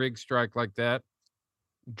get that rig strike like that,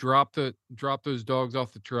 drop those dogs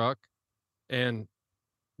off the truck and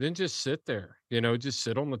then just sit there, just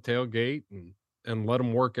sit on the tailgate and let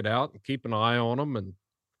them work it out and keep an eye on them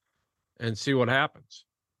and see what happens.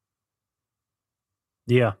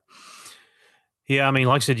 Yeah. Yeah. I mean,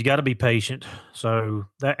 like I said, you got to be patient. So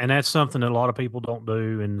that's something that a lot of people don't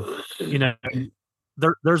do. And,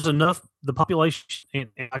 there's enough, the population, and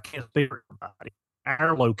I can't speak for everybody,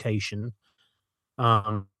 our location,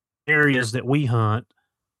 areas that we hunt,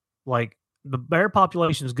 like the bear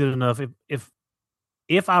population is good enough.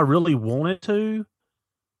 If I really wanted to,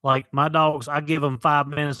 like my dogs, I give them 5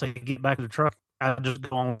 minutes to get back to the truck. I just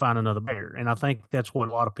go on and find another bear. And I think that's what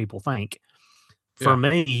a lot of people think. For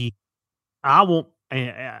me, I won't,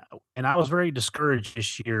 and I was very discouraged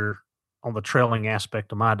this year on the trailing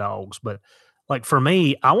aspect of my dogs. But like for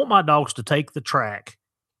me, I want my dogs to take the track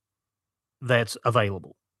that's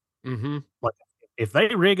available. Like if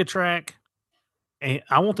they rig a track, and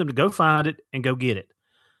I want them to go find it and go get it.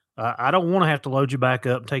 I don't want to have to load you back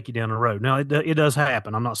up and take you down the road. Now, it does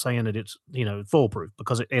happen. I'm not saying that it's, foolproof,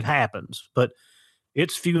 because it happens, but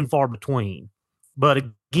it's few and far between. But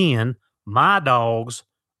again, my dogs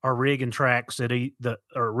are rigging tracks that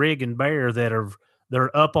are rigging bear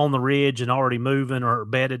they're up on the ridge and already moving, or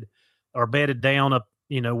bedded down up,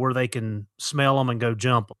 where they can smell them and go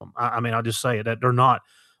jump them. I mean, I'll just say it, that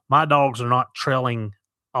my dogs are not trailing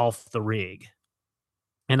off the rig.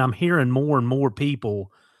 And I'm hearing more and more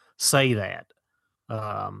people say that.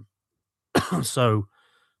 So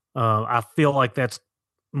I feel like that's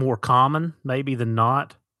more common maybe than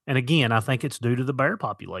not. And again, I think it's due to the bear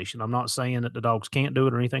population. I'm not saying that the dogs can't do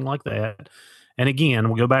it or anything like that. And again,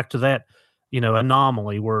 we'll go back to that,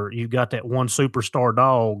 anomaly where you've got that one superstar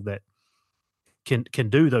dog that can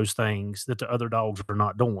do those things that the other dogs are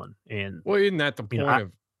not doing. And well, isn't that the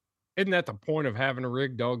point isn't that the point of having a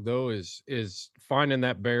rig dog though? Is finding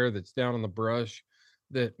that bear that's down in the brush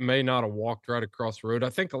that may not have walked right across the road. I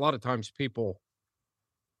think a lot of times people,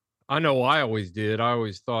 I know I always did. I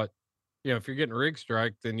always thought, if you're getting a rig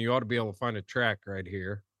strike, then you ought to be able to find a track right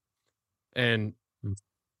here. And Mm.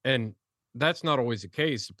 and that's not always the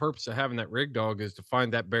case. The purpose of having that rig dog is to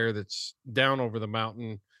find that bear that's down over the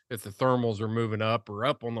mountain if the thermals are moving up, or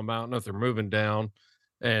up on the mountain if they're moving down,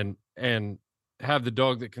 and have the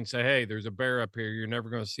dog that can say, hey, there's a bear up here. You're never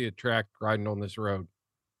going to see a track riding on this road.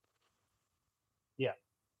 Yeah.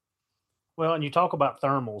 Well, and you talk about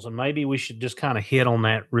thermals, and maybe we should just kind of hit on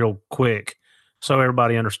that real quick so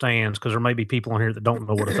everybody understands, because there may be people in here that don't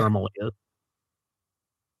know what a thermal is.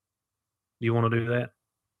 Do you want to do that?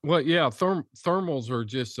 Well, yeah, thermals are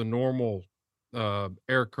just the normal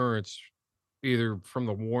air currents, either from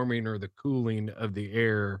the warming or the cooling of the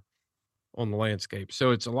air on the landscape. So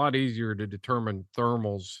it's a lot easier to determine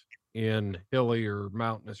thermals in hilly or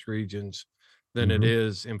mountainous regions than it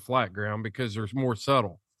is in flat ground, because there's more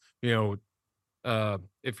subtle. If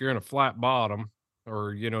you're in a flat bottom,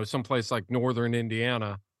 or someplace like northern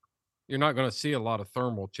Indiana, you're not going to see a lot of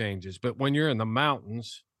thermal changes. But when you're in the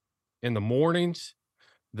mountains in the mornings,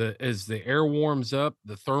 as the air warms up,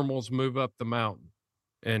 the thermals move up the mountain.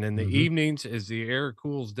 And in the evenings, as the air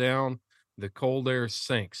cools down, the cold air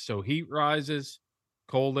sinks. So heat rises,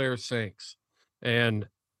 cold air sinks. And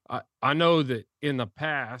I know that in the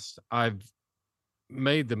past, I've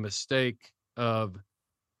made the mistake of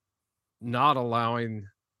not allowing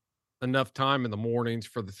enough time in the mornings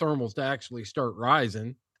for the thermals to actually start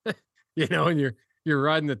rising, and you're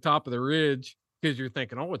riding the top of the ridge because you're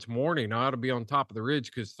thinking, oh, it's morning. I ought to be on top of the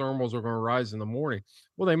ridge because thermals are going to rise in the morning.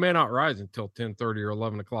 Well, they may not rise until 10:30 or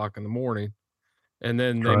 11 o'clock in the morning. And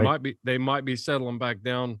then they might be settling back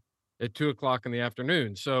down at 2 o'clock in the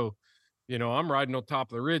afternoon. So, I'm riding on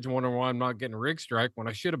top of the ridge, wondering why I'm not getting a rig strike when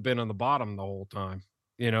I should have been on the bottom the whole time.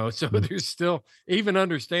 So there's still, even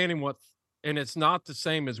understanding and it's not the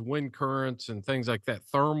same as wind currents and things like that.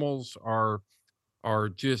 Thermals are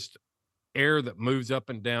just air that moves up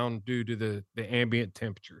and down due to the ambient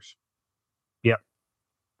temperatures. Yep.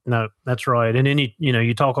 No, that's right. And then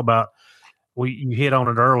you talk about, you hit on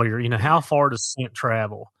it earlier, how far does scent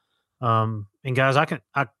travel? And guys,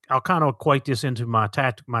 I'll kind of equate this into my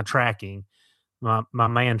tracking, my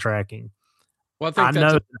man tracking. Well,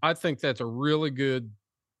 I think that's a really good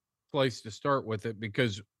place to start with it,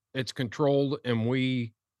 because it's controlled and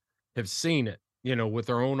we have seen it, with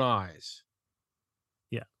our own eyes.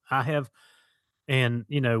 Yeah, I have. And,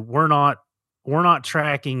 we're not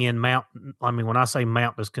tracking in mountain. I mean, when I say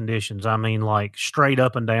mountainous conditions, I mean like straight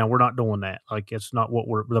up and down. We're not doing that. Like, it's not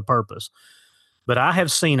the purpose. But I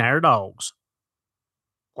have seen our dogs,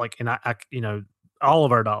 like, and I all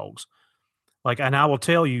of our dogs, like, and I will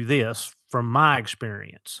tell you this from my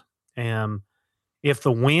experience. If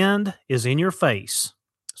the wind is in your face,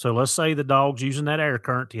 so let's say the dog's using that air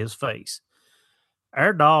current to his face,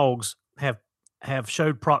 our dogs have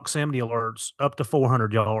showed proximity alerts up to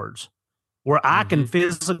 400 yards, where I can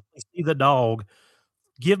physically see the dog,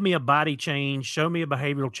 give me a body change, show me a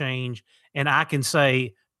behavioral change, and I can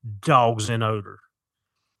say dog's in odor.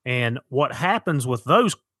 And what happens with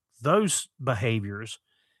those behaviors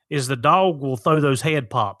is the dog will throw those head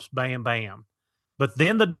pops, bam, bam. But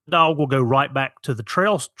then the dog will go right back to the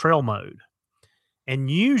trail mode.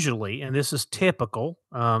 And usually, and this is typical,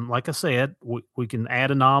 like I said, we can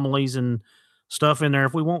add anomalies and stuff in there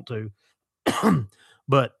if we want to.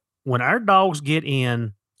 But when our dogs get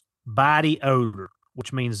in body odor,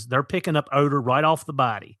 which means they're picking up odor right off the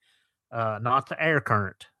body, not the air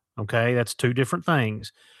current. Okay, that's two different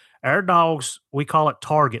things. Our dogs, we call it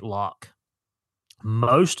target lock.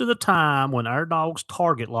 Most of the time when our dogs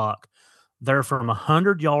target lock, they're from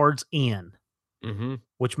 100 yards in,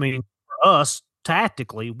 which means for us,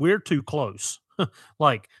 tactically, we're too close.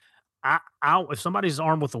 Like, I if somebody's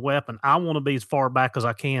armed with a weapon, I want to be as far back as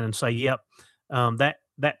I can and say, yep,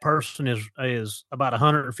 that person is about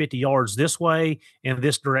 150 yards this way in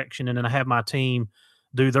this direction, and then I have my team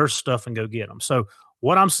do their stuff and go get them. So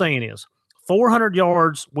what I'm saying is 400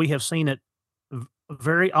 yards, we have seen it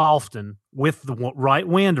very often with the right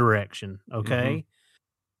wind direction, okay?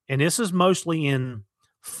 And this is mostly in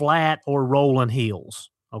flat or rolling hills,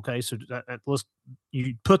 okay? So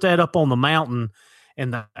you put that up on the mountain,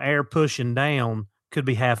 and the air pushing down could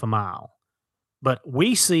be half a mile. But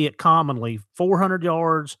we see it commonly 400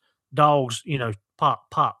 yards, dogs, pop,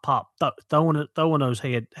 pop, pop, throwing those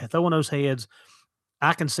heads.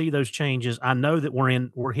 I can see those changes. I know that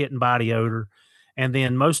we're hitting body odor. And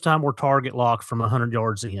then most time we're target locked from 100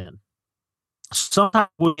 yards in. Sometimes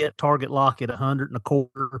we get target lock at 100 and a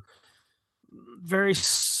quarter. very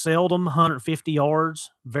seldom 150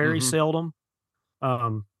 yards, very Mhm. seldom.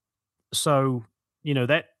 So,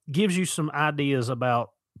 that gives you some ideas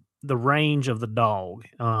about the range of the dog.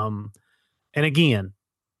 And again,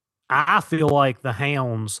 I feel like the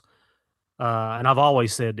hounds, and I've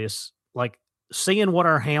always said this, like seeing what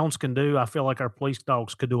our hounds can do, I feel like our police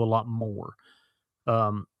dogs could do a lot more.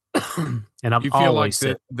 Um, and I've You feel like always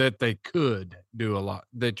said, that they could do a lot,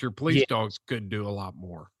 that your police yeah, dogs could do a lot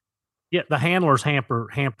more. yeah, the handlers hamper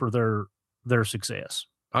their success.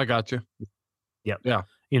 I got you. Yep. Yeah.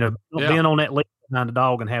 Being Yeah. on that leash behind the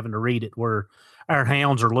dog and having to read it, where our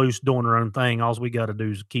hounds are loose doing their own thing. All we got to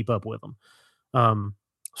do is keep up with them.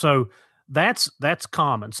 So that's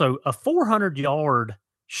common. So a 400-yard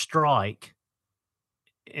strike,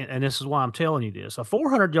 and this is why I'm telling you this: a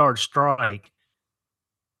 400-yard strike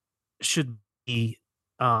should be,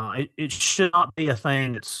 it should not be a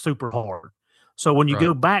thing that's super hard. So when you Right.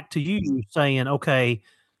 go back to you saying, okay,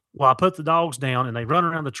 well, I put the dogs down and they run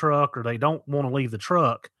around the truck or they don't want to leave the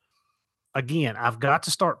truck. Again, I've got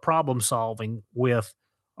to start problem solving with,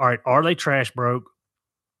 all right, are they trash broke?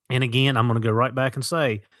 And again, I'm going to go right back and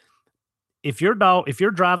say, if you're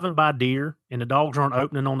driving by deer and the dogs aren't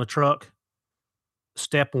opening on the truck,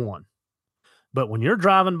 step one. But when you're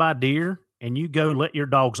driving by deer and you go let your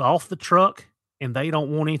dogs off the truck and they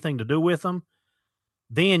don't want anything to do with them,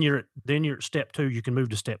 then you're at step two. You can move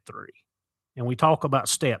to step three. And we talk about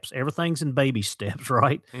steps. Everything's in baby steps,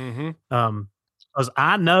 right? Mhm. Because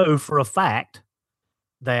I know for a fact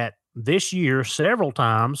that this year, several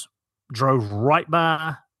times, drove right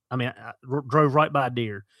by. Drove right by a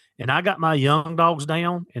deer, and I got my young dogs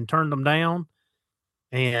down and turned them down,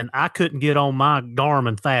 and I couldn't get on my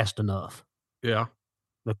Garmin fast enough. Yeah.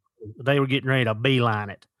 They were getting ready to beeline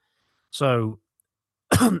it. So,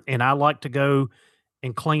 and I like to go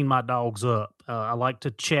and clean my dogs up. I like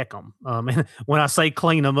to check them. And when I say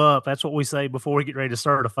clean them up, that's what we say before we get ready to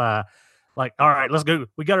certify. Like, all right, let's go.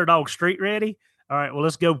 We got our dogs street ready. All right, well,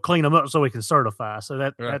 let's go clean them up so we can certify. So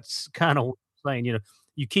Right. that's kind of what I'm saying.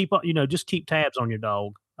 You keep up, just keep tabs on your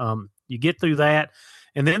dog. You get through that,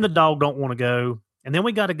 and then the dog don't want to go, and then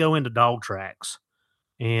we got to go into dog tracks.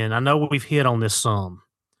 And I know we've hit on this some.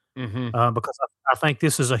 Mhm. Because I think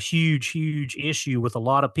this is a huge, huge issue with a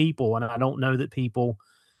lot of people, and I don't know that people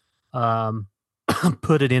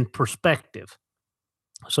put it in perspective.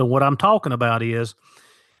 So what I'm talking about is,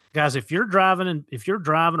 guys, if you're driving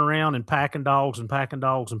around and packing dogs and packing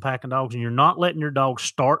dogs and packing dogs, and you're not letting your dog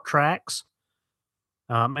start tracks,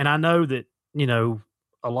 and I know that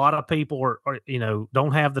a lot of people are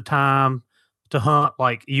don't have the time to hunt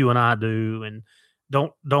like you and I do, and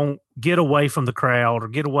don't get away from the crowd or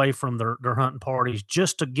get away from their hunting parties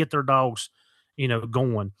just to get their dogs,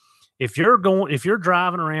 going. If you're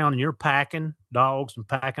driving around and you're packing dogs and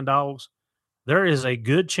packing dogs, there is a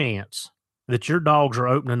good chance that your dogs are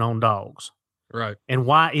opening on dogs. Right. And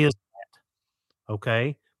why is that?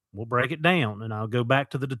 Okay, we'll break it down, and I'll go back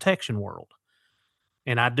to the detection world.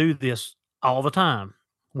 And I do this all the time.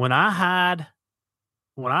 When I hide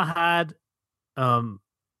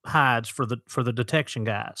hides for the detection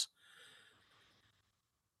guys,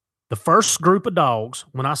 the first group of dogs,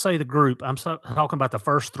 when I say the group, I'm talking about the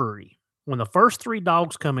first three. When the first three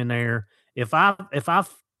dogs come in there, if I've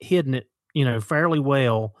hidden it, fairly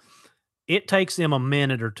well, it takes them a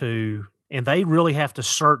minute or two, and they really have to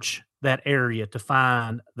search that area to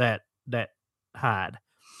find that hide.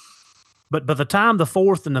 But by the time the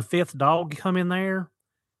fourth and the fifth dog come in there,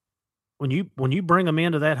 when you bring them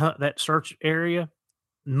into that search area,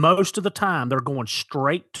 most of the time they're going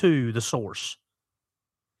straight to the source.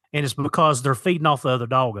 And it's because they're feeding off the other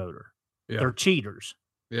dog odor. Yeah. They're cheaters.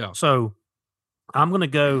 Yeah. So I'm going to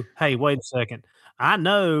go, hey, wait a second. I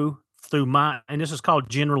know and this is called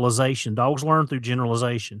generalization. Dogs learn through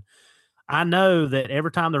generalization. I know that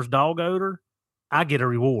every time there's dog odor, I get a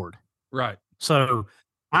reward. Right. So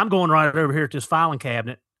I'm going right over here to this filing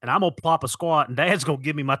cabinet, and I'm going to plop a squat, and Dad's going to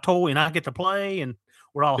give me my toy, and I get to play, and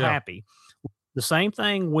we're all happy. The same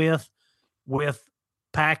thing with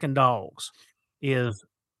packing dogs is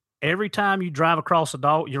every time you drive across a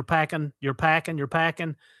dog, you're packing.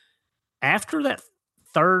 After that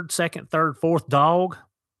second, third, fourth dog,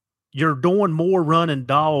 you're doing more running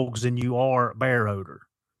dogs than you are bear odor.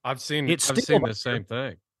 I've seen It's the same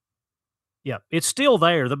thing. Yeah, it's still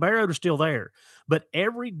there. The bear odor's still there. But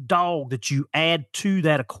every dog that you add to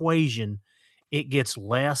that equation, it gets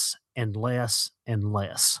less and less and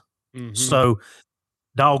less. Mhm. So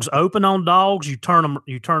dogs open on dogs, you turn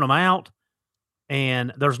them out,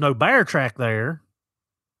 and there's no bear track there.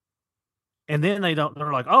 And then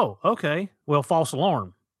they're like, oh, okay, well, false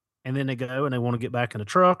alarm. and then they go and they want to get back in the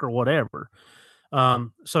truck or whatever.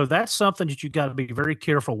 So that's something that you got to be very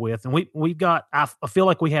careful with. And we've got, I feel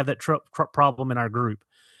like we have that truck problem in our group.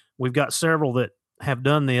 We've got several that have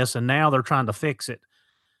done this, and now they're trying to fix it.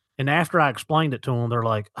 And after I explained it to them, they're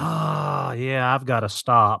like, "Oh, yeah, I've got to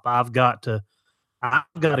stop. I've got to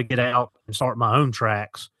get out and start my own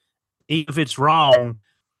tracks. Even if it's wrong,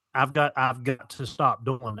 I've got to stop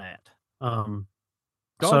doing that."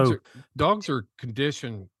 Dogs are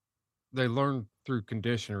conditioned. They learn through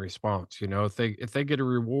condition response. You know, if they get a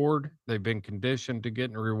reward, they've been conditioned to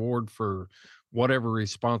getting a reward for whatever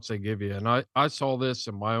response they give you. And I saw this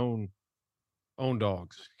in my own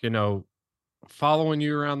dogs, you know, following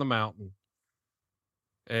you around the mountain,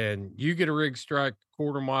 and you get a rig strike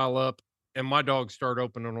quarter mile up, and my dogs start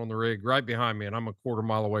opening on the rig right behind me, and I'm a quarter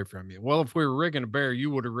mile away from you. Well, if we were rigging a bear,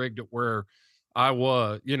 you would have rigged it where I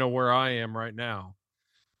was, you know, where I am right now.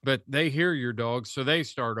 But they hear your dogs, so they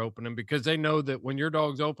start opening because they know that when your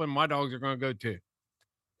dog's open, my dogs are going to go too.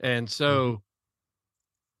 And so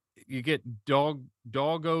you get dog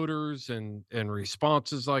odors and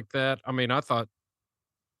responses like that. I mean, I thought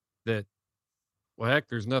that, well, heck,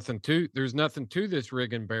 there's nothing to this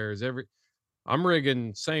rigging bears. I'm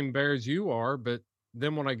rigging same bears you are, but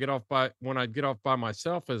then when I get off by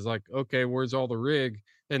myself, is like, okay, where's all the rig?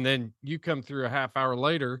 And then you come through a half hour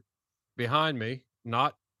later behind me,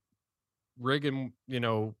 not rigging, you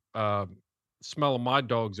know, smelling my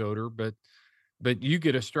dog's odor, but you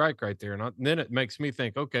get a strike right there. And then it makes me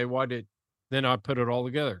think, okay, then I put it all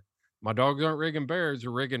together. My dogs aren't rigging bears,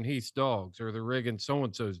 they're rigging Heath's dogs, or they're rigging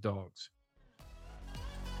so-and-so's dogs.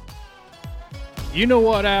 You know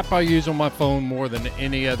what app I use on my phone more than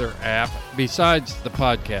any other app besides the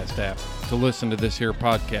podcast app to listen to this here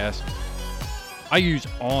podcast? I use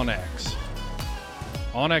onX.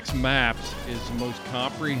 onX Maps is the most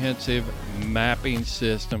comprehensive mapping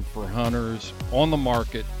system for hunters on the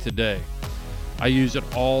market today. I use it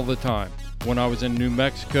all the time. When I was in New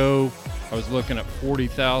Mexico, I was looking at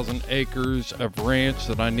 40,000 acres of ranch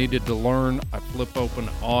that I needed to learn. I flip open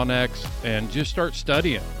onX and just start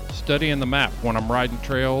studying the map. When I'm riding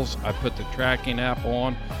trails, I put the tracking app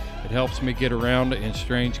on. It helps me get around in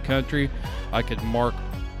strange country. I could mark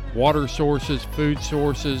water sources, food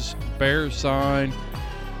sources, bear sign,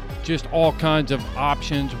 just all kinds of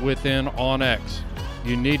options within onX.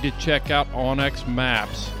 You need to check out onX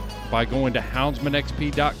Maps by going to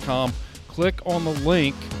houndsmanxp.com. Click on the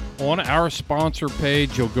link on our sponsor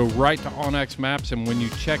page. You'll go right to onX Maps, and when you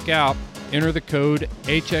check out, enter the code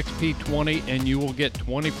HXP20 and you will get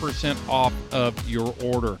 20% off of your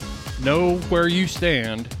order. Know where you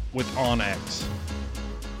stand with onX.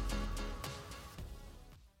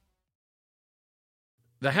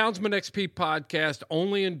 The Houndsman XP podcast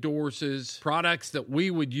only endorses products that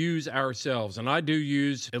we would use ourselves, and I do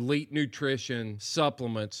use Elite Nutrition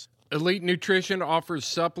supplements. Elite Nutrition offers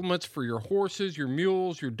supplements for your horses, your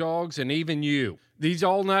mules, your dogs, and even you. These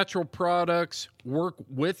all-natural products work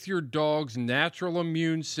with your dog's natural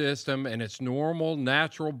immune system and its normal,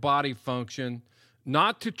 natural body function,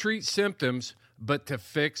 not to treat symptoms, but to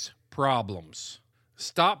fix problems.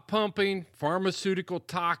 Stop pumping pharmaceutical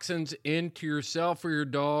toxins into yourself or your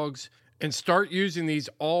dogs and start using these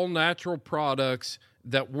all-natural products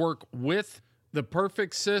that work with the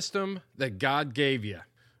perfect system that God gave you.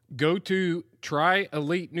 Go to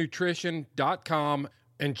tryelitenutrition.com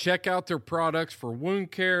and check out their products for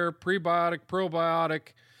wound care, prebiotic,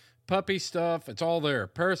 probiotic, puppy stuff. It's all there.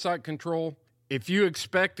 Parasite control. If you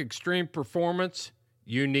expect extreme performance,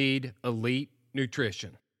 you need Elite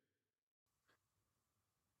Nutrition.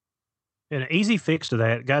 And an easy fix to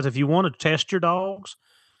that, guys, if you want to test your dogs,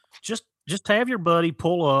 just have your buddy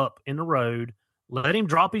pull up in the road, let him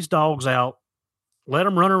drop his dogs out, let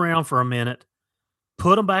them run around for a minute,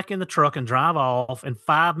 put them back in the truck and drive off, and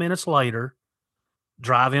 5 minutes later,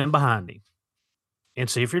 drive in behind him and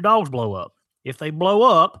see if your dogs blow up. If they blow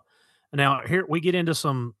up, now here we get into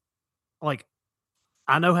some, like,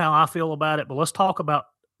 I know how I feel about it, but let's talk about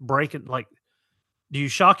breaking, like, do you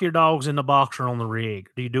shock your dogs in the box or on the rig?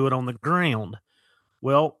 Do you do it on the ground?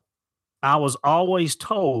 Well, I was always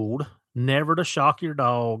told never to shock your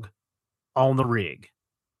dog on the rig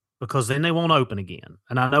because then they won't open again.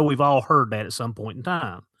 And I know we've all heard that at some point in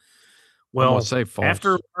time. Well, say false.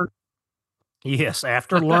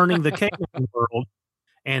 after learning the canine world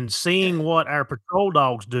and seeing what our patrol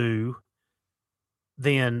dogs do,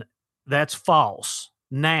 then that's false.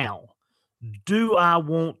 Now, do I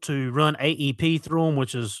want to run AEP through them,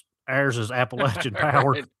 which is ours is Appalachian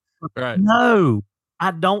Power? Right. No, I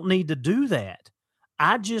don't need to do that.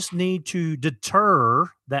 I just need to deter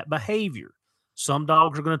that behavior. Some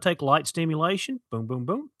dogs are going to take light stimulation, boom, boom,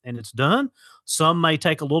 boom, and it's done. Some may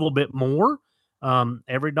take a little bit more.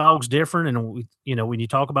 Every dog's different, and when you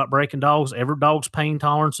talk about breaking dogs, every dog's pain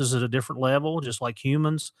tolerance is at a different level, just like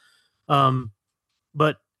humans.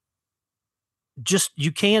 But just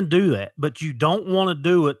you can do that, but you don't want to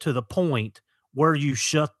do it to the point where you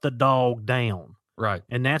shut the dog down. Right.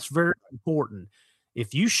 And that's very important.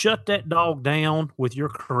 If you shut that dog down with your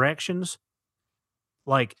corrections,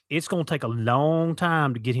 like it's going to take a long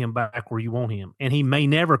time to get him back where you want him, and he may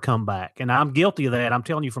never come back. And I'm guilty of that. I'm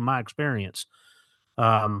telling you from my experience.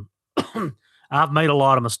 I've made a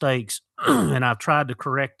lot of mistakes, and I've tried to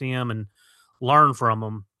correct them and learn from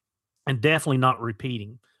them, and definitely not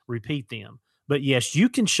repeat them. But yes, you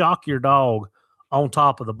can shock your dog on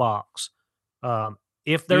top of the box.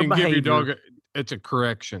 If their You can behavior, give your dog it's a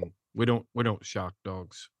correction. We don't shock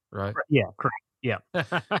dogs, right? yeah, correct, yeah,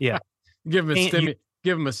 yeah. Give them And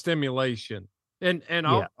give them a stimulation. And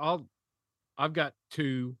Yeah. I've got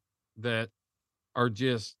two that are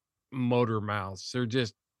just motor mouths.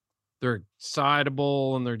 They're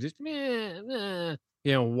excitable, and they're just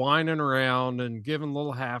whining around and giving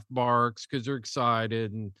little half barks because they're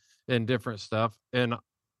excited and different stuff. And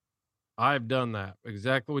I've done that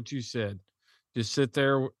exactly what you said. Just sit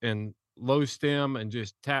there and low stem and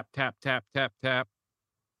just tap tap tap tap tap,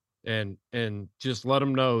 and just let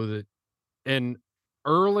them know that. And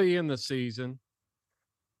early in the season,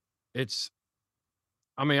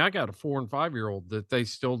 I got a 4 and 5 year old that they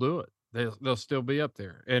still do it. They'll still be up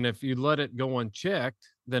there. And if you let it go unchecked,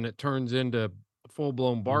 then it turns into full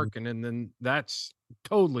blown barking, and then that's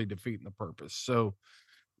totally defeating the purpose. So,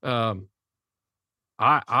 I'm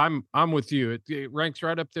with you. It ranks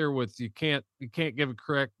right up there with you can't give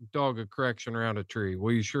a dog a correction around a tree.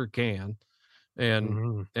 Well, you sure can,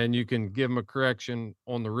 and you can give them a correction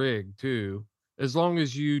on the rig too, as long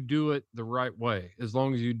as you do it the right way. As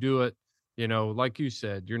long as you do it, like you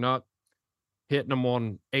said, you're not hitting them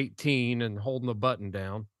on 18 and holding the button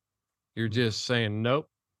down. You're just saying nope,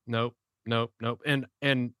 nope, nope, nope. And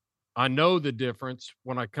I know the difference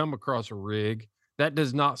when I come across a rig. That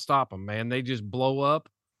does not stop them, man. They just blow up,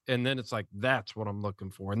 and then it's like, that's what I'm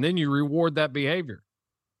looking for. And then you reward that behavior.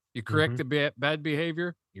 You correct the bad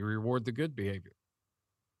behavior, you reward the good behavior.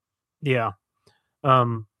 Yeah. I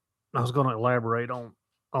was going to elaborate on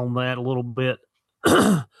that a little bit,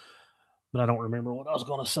 but I don't remember what I was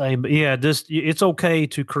going to say. But yeah, it's okay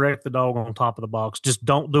to correct the dog on top of the box. Just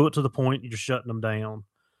don't do it to the point you're shutting them down.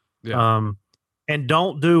 Yeah. And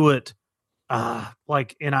don't do it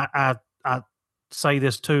and I say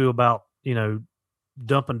this too about,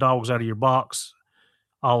 dumping dogs out of your box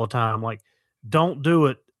all the time. Like, don't do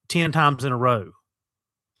it 10 times in a row.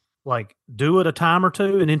 Like, do it a time or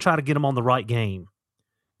two and then try to get them on the right game.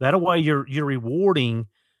 That way you're rewarding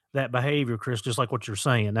that behavior, Chris, just like what you're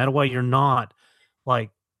saying. That way you're not like,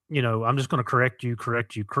 I'm just going to correct you.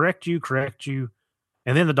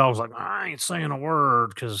 And then the dog's like, I ain't saying a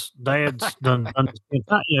word because dad's done this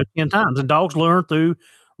 10 times. And dogs learn through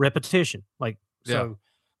repetition. Like, so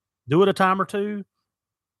do it a time or two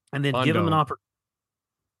and then give them an opportunity.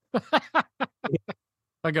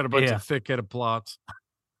 I got a bunch of thick-headed plots.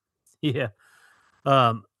 Yeah.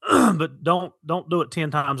 But don't do it 10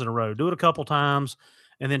 times in a row. Do it a couple times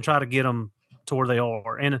and then try to get them to where they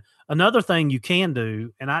are. And another thing you can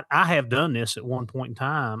do, and I have done this at one point in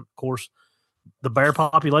time, of course, the bear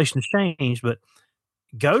population has changed, but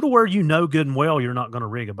go to where good and well you're not going to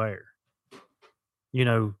rig a bear.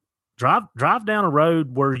 Drive down a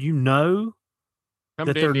road where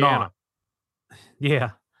that they're not.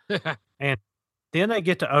 Yeah. And then they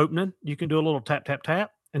get to opening. You can do a little tap, tap,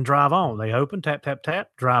 tap and drive on. They open, tap, tap, tap,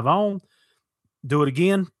 drive on. Do it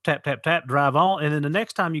again, tap, tap, tap, drive on. And then the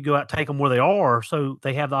next time you go out, take them where they are so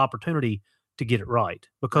they have the opportunity to get it right.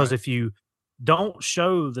 Because if you don't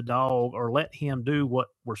show the dog or let him do what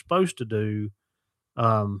we're supposed to do,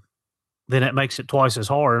 then it makes it twice as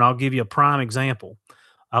hard. And I'll give you a prime example.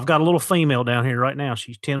 I've got a little female down here right now.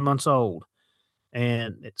 She's 10 months old.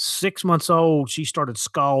 And at 6 months old, she started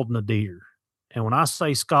scalding a deer. And when I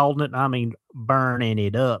say scalding it, I mean burning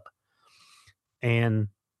it up. And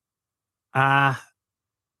I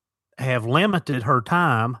have limited her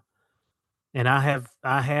time, and I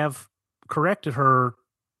have corrected her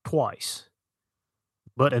twice.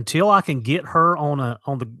 But until I can get her on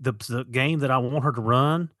the game that I want her to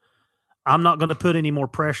run, I'm not going to put any more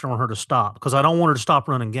pressure on her to stop because I don't want her to stop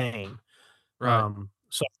running game. Right.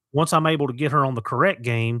 So once I'm able to get her on the correct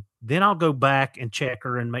game, then I'll go back and check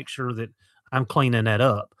her and make sure that I'm cleaning that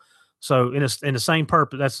up. So in the same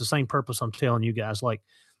purpose, that's the same purpose I'm telling you guys. Like,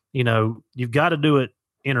 you've got to do it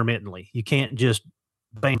intermittently. You can't just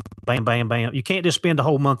bam, bam, bam, bam. You can't just spend the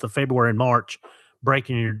whole month of February and March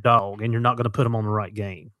breaking your dog, and you're not going to put them on the right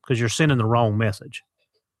game because you're sending the wrong message.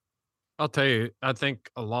 I'll tell you, I think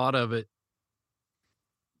a lot of it,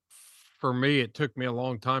 for me, it took me a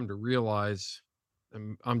long time to realize,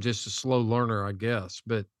 and I'm just a slow learner, I guess,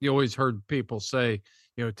 but you always heard people say,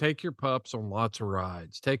 take your pups on lots of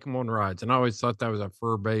rides, take them on rides. And I always thought that was a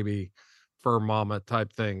fur baby, fur mama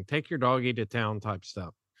type thing. Take your doggy to town type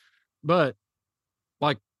stuff. But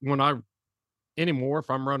like anymore,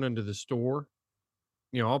 if I'm running to the store,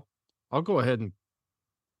 I'll go ahead and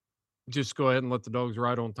just go ahead and let the dogs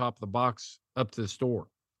ride on top of the box up to the store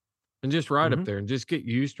and just ride up there and just get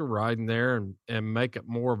used to riding there and make it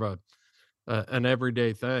more of an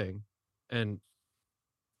everyday thing. And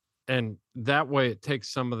that way it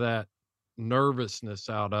takes some of that nervousness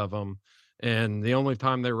out of them. And the only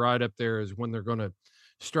time they ride up there is when they're going to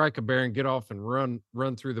strike a bear and get off and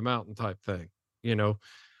run through the mountain type thing.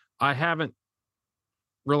 I haven't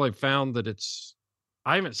really found that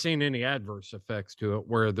I haven't seen any adverse effects to it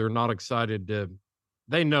where they're not excited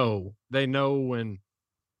they know when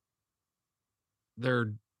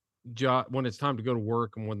when it's time to go to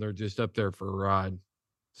work and when they're just up there for a ride.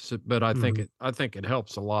 So, but I think it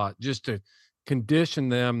helps a lot just to condition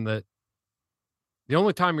them that the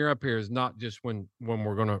only time you're up here is not just when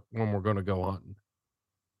we're gonna go hunting.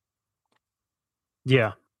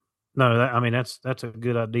 Yeah, no, that's a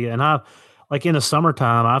good idea. And like in the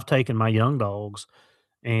summertime, I've taken my young dogs,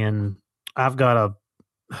 and I've got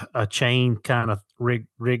a chain kind of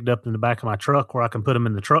rigged up in the back of my truck where I can put them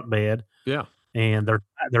in the truck bed. Yeah, and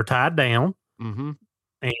they're tied down. Mm-hmm.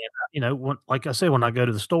 And like I said, when I go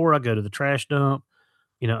to the store, I go to the trash dump.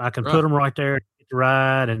 I can Right. put them right there to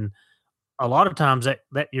ride. And a lot of times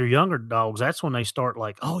that your younger dogs, that's when they start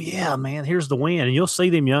like, oh yeah, man, here's the wind, and you'll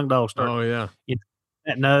see them young dogs start. Oh yeah,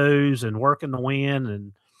 that nose and working the wind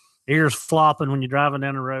and ears flopping when you're driving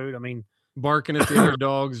down the road. I mean, barking at the other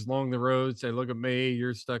dogs along the road. Say, look at me,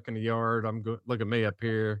 you're stuck in the yard. Look at me up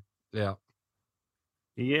here. Yeah.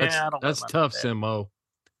 yeah, That's tough, Simo.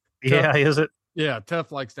 Yeah, is it? Yeah,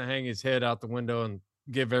 Tough likes to hang his head out the window and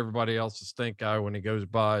give everybody else a stink eye when he goes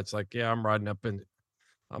by. It's like, yeah, I'm riding up in,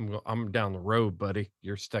 I'm down the road, buddy.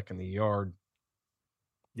 You're stuck in the yard.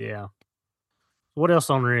 Yeah. What else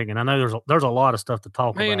on rigging? I know there's a lot of stuff to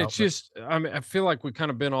talk about. Man, it's just, I feel like we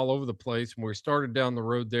kind of been all over the place. When we started down the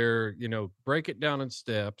road there, break it down in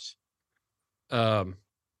steps. I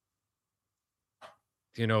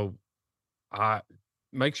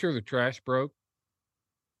make sure the trash broke.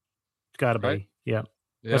 It's got to Right? be. Yeah.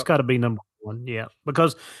 Yep. That's got to be number one. Yeah.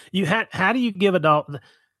 Because how do you give a dog,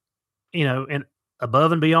 and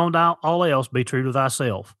above and beyond all else, be true to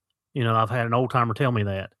thyself. I've had an old timer tell me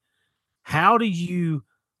that. How do you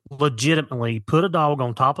legitimately put a dog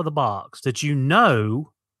on top of the box that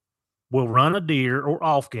will run a deer or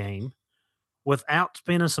off game without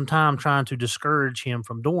spending some time trying to discourage him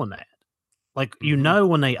from doing that? Like,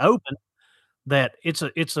 when they open that it's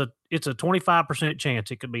a 25%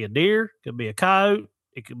 chance. It could be a deer, it could be a coyote,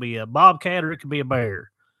 it could be a bobcat, or it could be a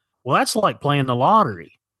bear. Well, that's like playing the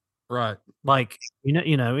lottery. Right. Like, and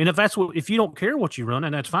if you don't care what you run,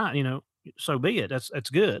 and that's fine, so be it. That's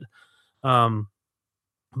good.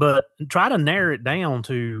 But try to narrow it down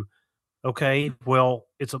to, okay, well,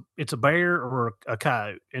 it's a bear or a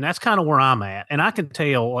coyote. And that's kind of where I'm at. And I can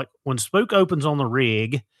tell, like, when Spook opens on the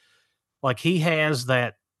rig, like, he has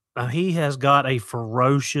got a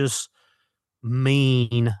ferocious,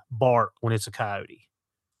 mean bark when it's a coyote.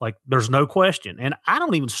 Like, there's no question. And I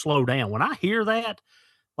don't even slow down. When I hear that,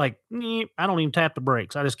 like, I don't even tap the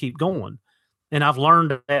brakes. I just keep going. And I've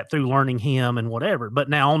learned that through learning him and whatever. But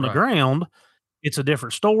now on the ground, it's a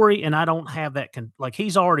different story. And I don't have that. Like,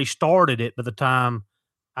 he's already started it by the time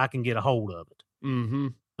I can get a hold of it. Mm-hmm.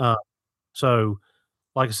 So,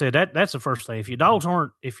 like I said, that's the first thing. If your dogs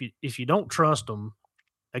if you don't trust them,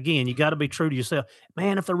 again, you got to be true to yourself.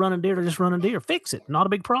 Man, if they're running deer, they're just running deer. Fix it. Not a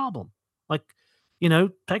big problem. Like,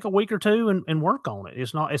 take a week or two and work on it.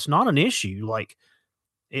 It's not an issue. Like,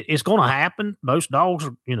 it's going to happen. Most dogs,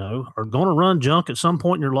 are going to run junk at some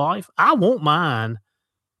point in your life. I want mine.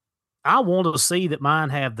 I want to see that mine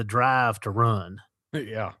have the drive to run.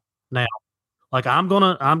 Yeah. Now, like, I'm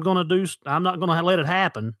not going to let it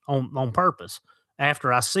happen on purpose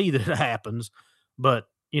after I see that it happens. But,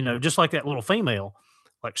 just like that little female,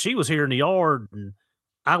 like, she was here in the yard and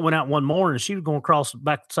I went out one morning and she was going across the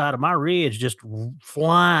back side of my ridge, just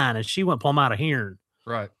flying, and she went plumb out of hearing.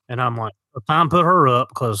 Right. And I'm like, time to put her up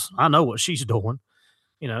because I know what she's doing,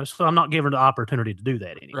 so I'm not giving her the opportunity to do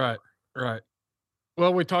that anymore. Right.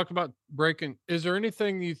 Well, we talked about breaking. Is there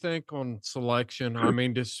anything you think on selection? I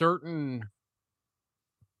mean, do certain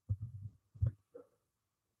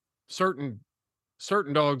certain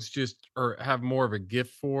dogs just have more of a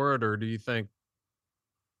gift for it, or do you think?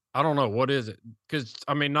 I don't know. What is it? Because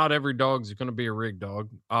I mean, not every dog's going to be a rig dog.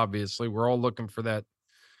 Obviously, we're all looking for that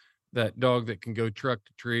dog that can go truck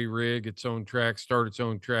to tree, rig its own track, start its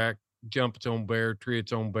own track, jump its own bear, tree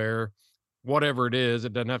its own bear, whatever it is.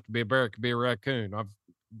 It doesn't have to be a bear; it could be a raccoon.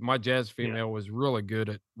 My jazz female was really good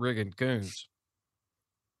at rigging coons.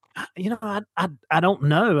 I don't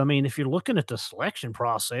know. I mean, if you're looking at the selection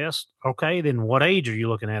process, okay, then what age are you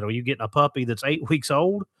looking at? Are you getting a puppy that's 8 weeks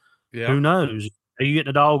old? Yeah. Who knows? Are you getting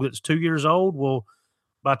a dog that's 2 years old? Well,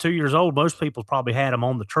 by 2 years old, most people probably had them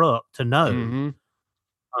on the truck to know.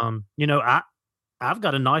 Mm-hmm. I've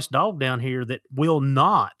got a nice dog down here that will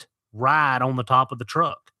not ride on the top of the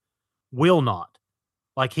truck. Will not.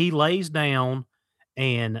 Like he lays down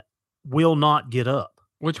and will not get up.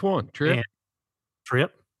 Which one? Trip? And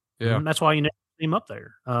Trip. Yeah. That's why you never see him up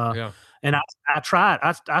there. Yeah. And I tried.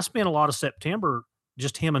 I spent a lot of September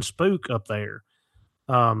just him and Spook up there.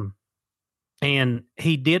 And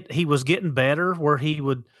he was getting better where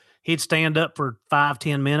he'd stand up for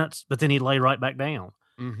 5-10 minutes, but then he'd lay right back down.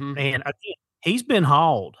 Mm-hmm. And again, he's been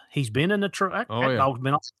hauled. He's been in the truck. Oh, that yeah. dog's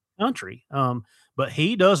been off the country. But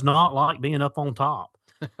he does not like being up on top.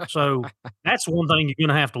 So that's one thing you're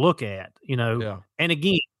going to have to look at, Yeah. And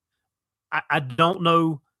again, I don't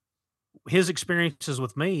know his experiences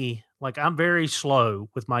with me. Like I'm very slow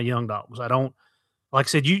with my young dogs. I don't, like I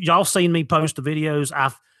said, y'all seen me post the videos.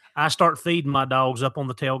 I start feeding my dogs up on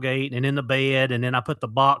the tailgate and in the bed, and then I put the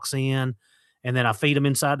box in, and then I feed them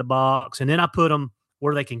inside the box, and then I put them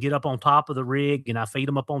where they can get up on top of the rig, and I feed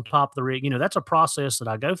them up on top of the rig. That's a process that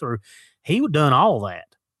I go through. He done all that.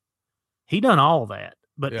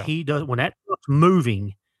 But Yeah. he does, when that truck's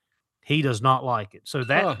moving, he does not like it. So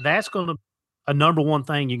that's going to a number one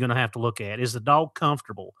thing you're going to have to look at. Is the dog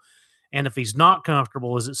comfortable? And if he's not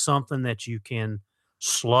comfortable, is it something that you can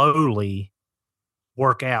slowly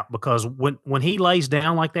work out? Because when he lays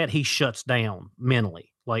down like that, he shuts down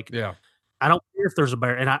mentally. Like, Yeah. I don't care if there's a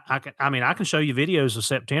bear. And I can show you videos of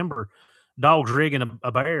September, dogs rigging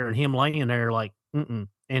a bear and him laying there like,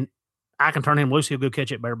 and I can turn him loose. He'll go catch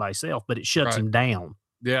that bear by himself, but it shuts Right. him down.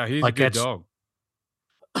 Yeah. He's Like a good that's- dog.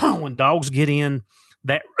 When dogs get in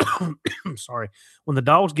that, sorry, when the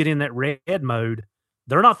dogs get in that red mode,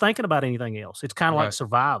 they're not thinking about anything else. It's kind of Right. like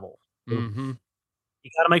survival. Mm-hmm.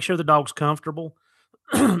 You got to make sure the dog's comfortable.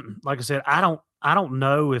 Like I said, I don't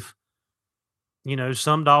know if,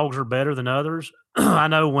 some dogs are better than others. I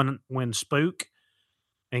know when Spook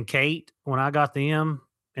and Kate, when I got them,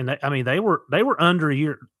 and they were under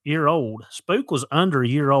a year old. Spook was under a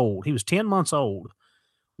year old. He was 10 months old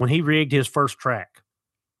when he rigged his first track.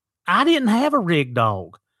 I didn't have a rigged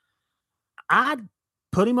dog. I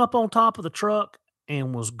put him up on top of the truck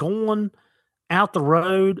and was going out the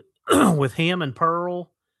road with him and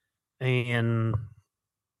Pearl, and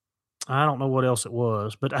I don't know what else it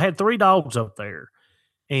was, but I had 3 dogs up there,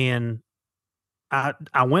 and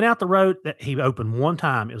I went out the road. That he opened one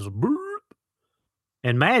time. It was a burp,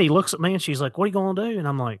 and Maddie looks at me and she's like, "What are you going to do?" And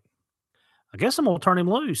I'm like, "I guess I'm going to turn him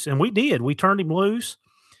loose." And we did. We turned him loose.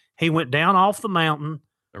 He went down off the mountain.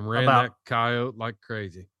 And ran About- that coyote like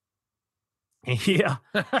crazy. Yeah,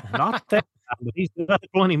 not that time, but he's done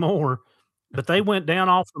plenty more. But they went down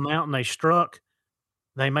off the mountain. They struck.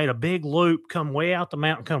 They made a big loop, come way out the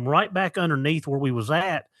mountain, come right back underneath where we was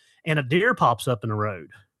at, and a deer pops up in the road.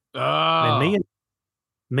 Oh. And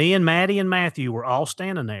me and Maddie and Matthew were all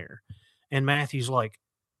standing there, and Matthew's like,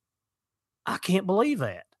 "I can't believe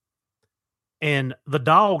that." And the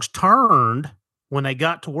dogs turned when they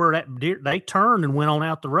got to where that deer, they turned and went on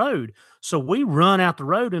out the road. So we run out the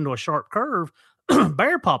road into a sharp curve.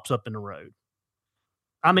 Bear pops up in the road.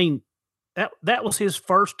 I mean, that was his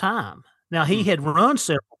first time. Now he had run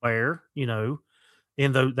several bear,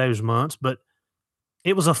 in those months, but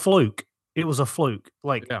it was a fluke. It was a fluke.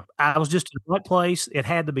 Like Yeah. I was just in the right place. It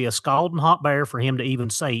had to be a scalding hot bear for him to even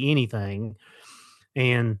say anything.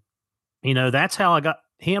 And, that's how I got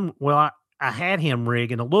him. Well, I had him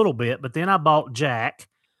rigging a little bit, but then I bought Jack,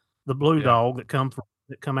 the blue Yeah. dog that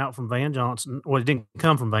come out from Van Johnson. Well, it didn't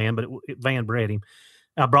come from Van, but Van bred him.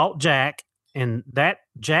 I brought Jack, and that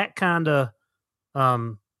Jack kind of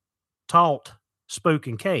taught Spook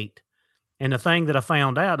and Kate. And the thing that I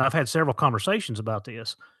found out, and I've had several conversations about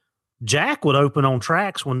this, Jack would open on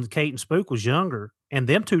tracks when Kate and Spook was younger, and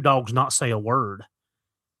them 2 dogs not say a word.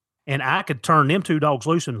 And I could turn them 2 dogs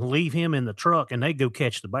loose and leave him in the truck, and they go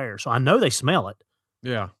catch the bear. So I know they smell it.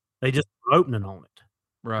 Yeah. They just are opening on it,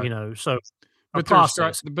 Right. So a But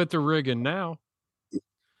process. but they're rigging now.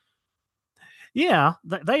 Yeah,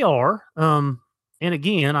 they are. And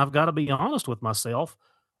again, I've got to be honest with myself.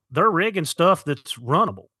 they're rigging stuff that's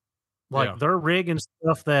runnable. Like Yeah. they're rigging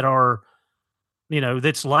stuff that are,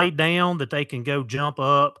 that's laid down that they can go jump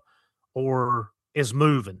up or is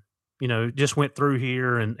moving. Just went through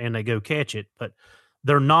here and they go catch it, but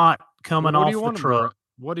they're not coming What do off you the want 'em to truck. run?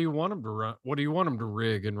 What do you want them to run? What do you want them to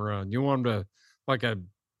rig and run? You want them to like a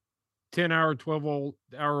 10-hour,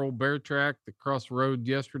 12-hour-old bear track that crossed the road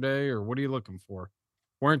yesterday, or what are you looking for?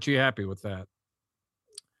 Weren't you happy with that?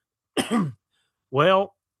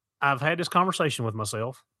 Well, I've had this conversation with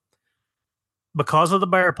myself because of the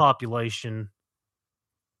bear population.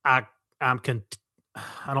 I I'm con-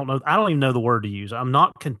 I don't know. I don't even know the word to use. I'm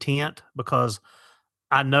not content because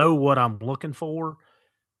I know what I'm looking for,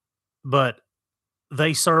 but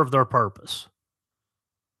they serve their purpose.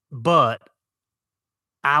 But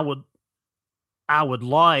I would I would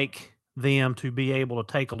like them to be able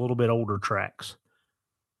to take a little bit older tracks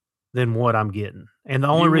than what I'm getting. And the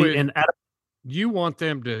only You reason would you want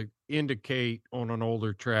them to indicate on an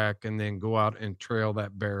older track and then go out and trail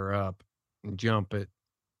that bear up and jump it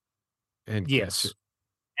and catch yes. it.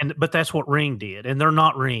 But that's what Ring did. And they're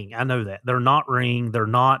not Ring. I know that. They're not Ring. They're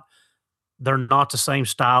not the same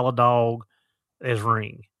style of dog as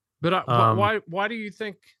Ring. But why do you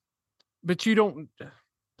think? But you don't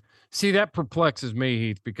see that perplexes me,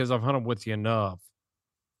 Heath, because I've hunted with you enough.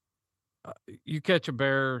 You catch a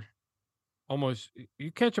bear almost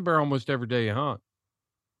every day you hunt.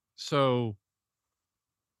 So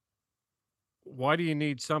why do you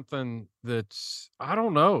need something that's I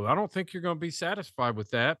don't know. I don't think you're going to be satisfied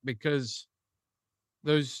with that because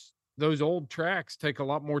those old tracks take a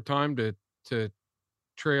lot more time to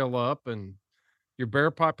trail up, and your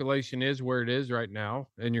bear population is where it is right now,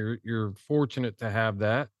 and you're fortunate to have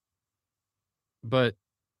that. But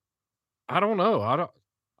I don't know.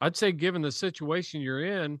 I'd say given the situation you're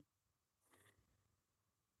in,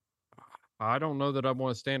 I don't know that I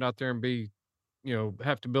want to stand out there and be,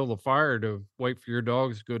 have to build a fire to wait for your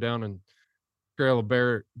dogs to go down and trail a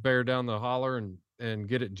bear down the holler and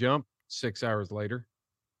get it jumped 6 hours later.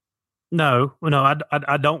 No,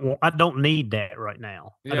 I don't need that right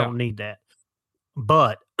now. I Yeah. don't need that.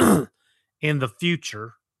 But in the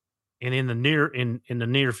future, and in the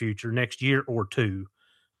near future, next year or two,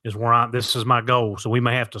 is where this is my goal. So we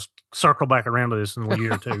may have to circle back around to this in a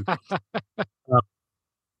year or two.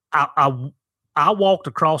 I walked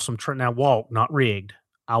across some not rigged.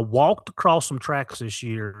 I walked across some tracks this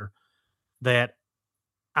year that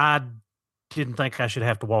I didn't think I should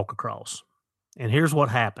have to walk across. And here's what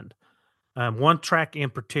happened. One track in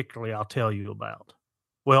particular I'll tell you about.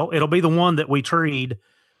 Well, it'll be the one that we treed.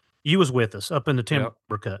 You was with us up in the timber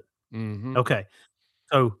cut. Mm-hmm. Okay.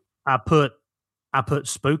 So I put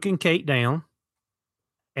Spook and Kate down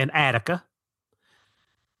and Attica.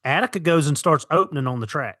 Attica goes and starts opening on the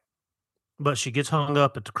track, but she gets hung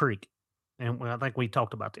up at the creek. And I think we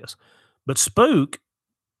talked about this. But Spook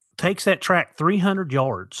takes that track 300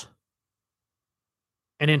 yards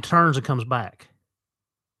and then turns and comes back.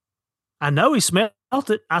 I know he smelled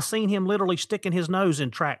it. I seen him literally sticking his nose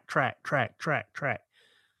in track. I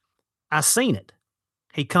seen it.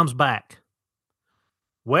 He comes back.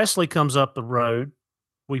 Wesley comes up the road.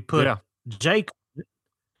 We put Jake,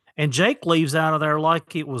 and Jake leaves out of there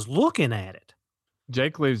like it was looking at it.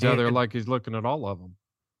 Jake leaves out there like he's looking at all of them.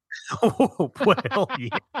 Oh, well,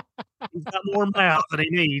 yeah. He's got more mouth than he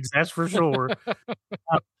needs, that's for sure. But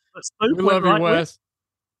Spook We love you, Wes.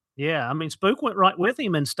 Yeah, I mean, Spook went right with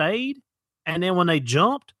him and stayed. And then when they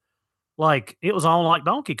jumped, like it was on like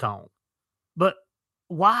Donkey Kong. But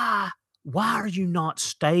why are you not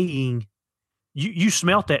staying? You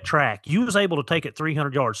smelt that track. You was able to take it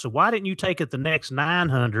 300 yards. So why didn't you take it the next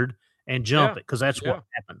 900 and jump it? Because that's what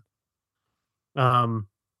happened.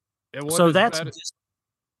 So that's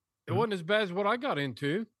it wasn't as bad as what I got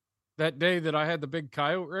into that day that I had the big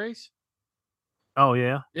coyote race. Oh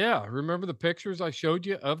yeah. Yeah. Remember the pictures I showed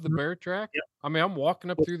you of the bear track? Yep. I mean, I'm walking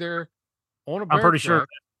up through there on a bear I'm pretty track.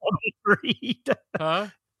 sure. Huh?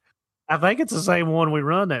 I think it's the same one we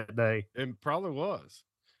run that day. It probably was.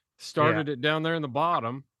 Started it down there in the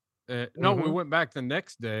bottom. No, we went back the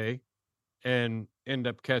next day and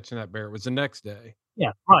ended up catching that bear. It was the next day.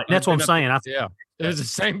 Yeah, right. That's what I'm saying. It was the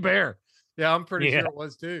same bear. Yeah, I'm pretty sure it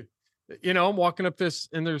was too. I'm walking up this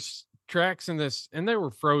and there's tracks in this and they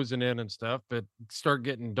were frozen in and stuff, but start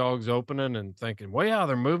getting dogs opening and thinking, well, yeah,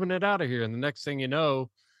 they're moving it out of here. And the next thing you know,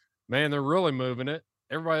 man, they're really moving it.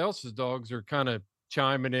 Everybody else's dogs are kind of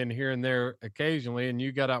chiming in here and there occasionally. And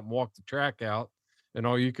you got out and walked the track out and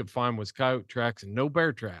all you could find was coyote tracks and no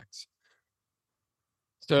bear tracks.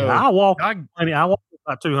 So I walked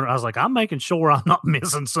about 200. I was like, I'm making sure I'm not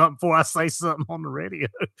missing something before I say something on the radio.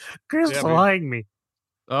 Chris will hang me.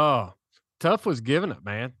 Oh, Tough was giving it,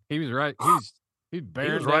 man. He was right. He's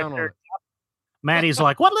bearing right down on there. it. Maddie's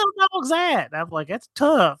like, "What little dog's that?" And I'm like, "That's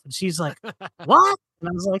Tough." And she's like, "What?" And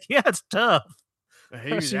I was like, "Yeah, it's Tough."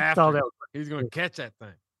 He's She after thought it. that was He's going to catch that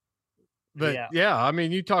thing. But Yeah. yeah, I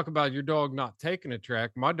mean, you talk about your dog not taking a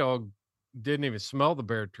track. My dog didn't even smell the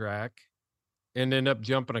bear track and ended up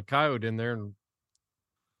jumping a coyote in there and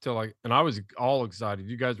I was all excited.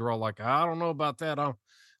 You guys were all like, I don't know about that. And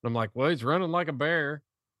I'm like, well, he's running like a bear.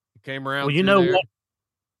 He came around Well, you through know there. what?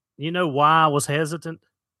 You know why I was hesitant?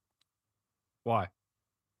 Why?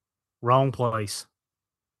 Wrong place.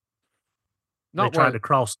 They Not tried where to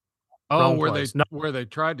cross. oh, wrong where place. they No. where they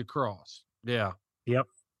tried to cross. Yeah. Yep.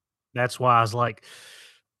 That's why I was like,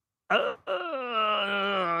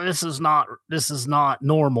 this is not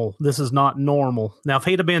normal. This is not normal. Now, if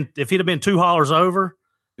he'd have been 2 hollers over,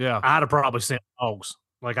 Yeah. I'd have probably sent dogs.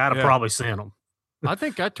 Like I'd have Yeah. probably sent them. I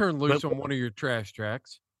think I turned loose But- on one of your trash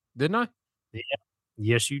tracks. Didn't I?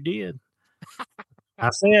 Yes, you did. I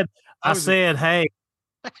I was- said, hey,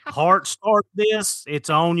 Hart start this. It's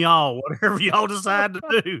on y'all. Whatever y'all decide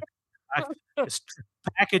to do.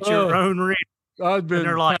 Pack at your own risk. I've been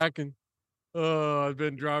they're like- packing. Oh, I've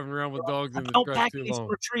been driving around with dogs in the Don't truck pack too it long.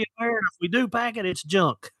 for a tree of bear. If we do pack it, it's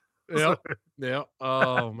junk. Yep. Yep.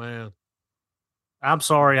 Oh man. I'm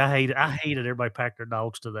sorry. I hated everybody packed their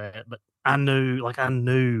dogs to that, but I knew it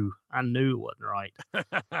wasn't right.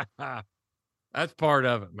 That's part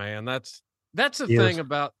of it, man. That's the Yes. thing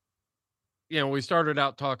about, we started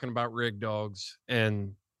out talking about rig dogs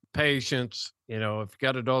and patience. If you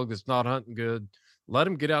got a dog that's not hunting good, let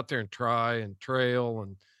him get out there and try and trail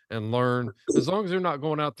and learn. As long as they're not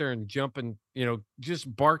going out there and jumping,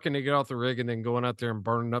 just barking to get off the rig and then going out there and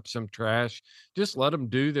burning up some trash. Just let them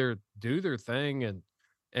do their thing.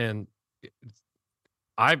 And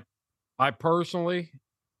I personally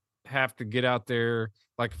have to get out there.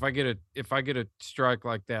 Like if I get a strike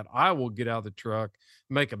like that, I will get out of the truck,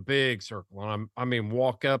 make a big circle. And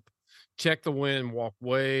walk up, check the wind, walk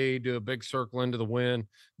way, do a big circle into the wind,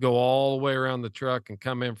 go all the way around the truck and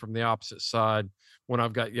come in from the opposite side when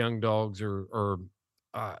I've got young dogs or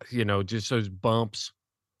just those bumps,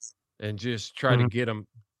 and just try to get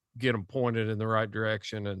them pointed in the right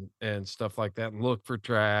direction and stuff like that, and look for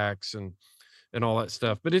tracks and all that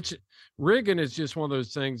stuff. But rigging is just one of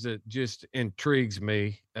those things that just intrigues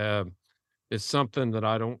me. It's something that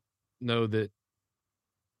I don't know that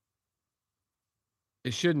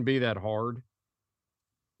it shouldn't be that hard,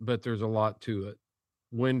 but there's a lot to it.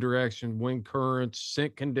 Wind direction, wind currents,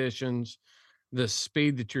 scent conditions, the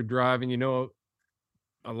speed that you're driving. A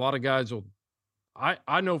lot of guys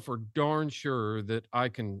I know for darn sure that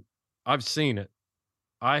I've seen it.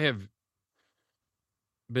 I have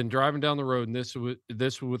been driving down the road, and this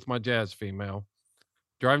was with my jazz female,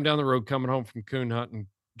 driving down the road, coming home from coon hunting,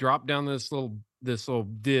 drop down this little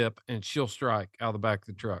dip, and she'll strike out of the back of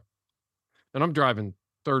the truck. And I'm driving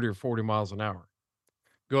 30 or 40 miles an hour.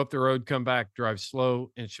 Go up the road, come back, drive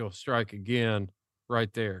slow, and she'll strike again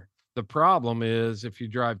right there. The problem is if you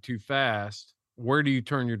drive too fast, where do you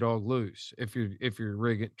turn your dog loose? If you're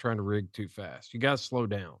trying to rig too fast, you got to slow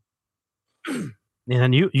down. And I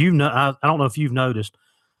don't know if you've noticed,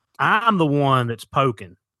 I'm the one that's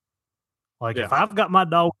poking. Like if I've got my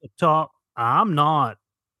dog to talk, I'm not.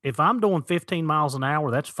 If I'm doing 15 miles an hour,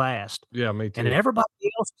 that's fast. Yeah, me too. And then everybody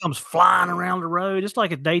else comes flying around the road. It's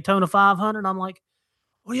like a Daytona 500. I'm like,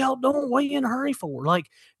 what are y'all doing? What are you in a hurry for? Like,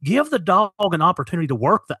 give the dog an opportunity to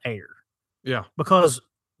work the air. Yeah. Because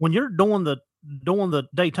when you're doing the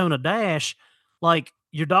Daytona Dash, like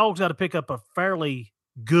your dog's got to pick up a fairly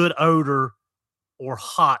good odor or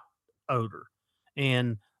hot odor.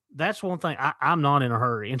 And that's one thing I'm not in a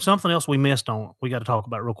hurry. And something else we missed on, we got to talk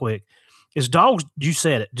about real quick, is dogs. You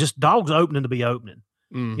said it, just dogs opening to be opening.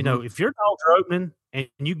 Mhm. If your dogs are opening and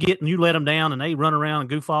you let them down and they run around and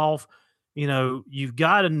goof off, you've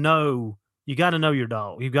got to know your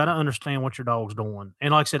dog. You've got to understand what your dog's doing.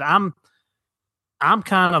 And like I said, I'm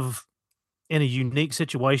kind of in a unique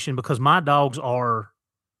situation because my dogs are,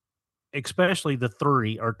 especially the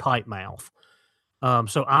 3, are tight mouth.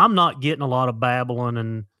 So I'm not getting a lot of babbling,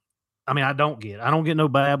 and I don't get no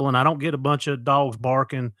babbling. I don't get a bunch of dogs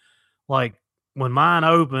barking. Like when mine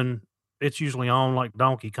open, it's usually on like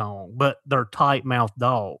Donkey Kong, but they're tight mouth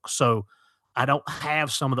dogs. So I don't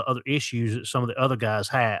have some of the other issues that some of the other guys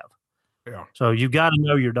have. Yeah. So you've got to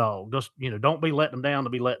know your dog. Just, don't be letting them down to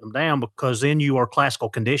be letting them down, because then you are classical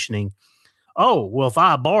conditioning. Oh, well, if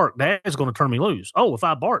I bark, Dad's going to turn me loose. Oh, if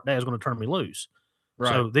I bark, Dad's going to turn me loose.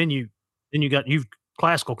 Right. So then you've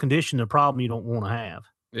classical conditioned a problem you don't want to have.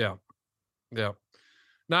 Yeah. Yeah.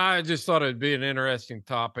 No, I just thought it'd be an interesting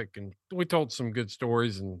topic, and we told some good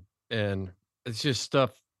stories, and it's just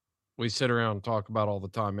stuff we sit around and talk about all the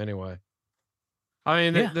time anyway. I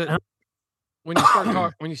mean, Yeah. when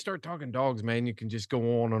you start talking dogs, man, you can just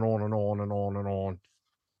go on and on and on and on and on.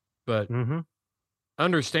 But Mm-hmm.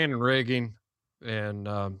 understanding rigging and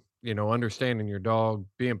understanding your dog,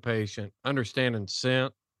 being patient, understanding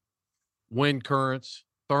scent, wind currents,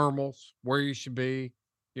 thermals, where you should be,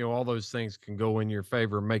 all those things can go in your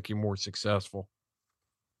favor and make you more successful.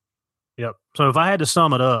 Yep. So if I had to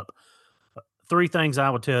sum it up, 3 things I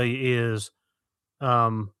would tell you is,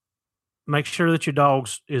 make sure that your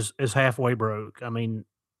dog's is halfway broke. I mean,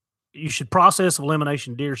 you should process of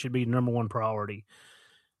elimination deer should be number 1 priority.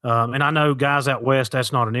 And I know guys out west,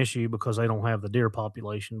 that's not an issue because they don't have the deer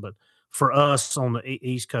population. But for us on the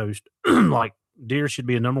East Coast, like deer should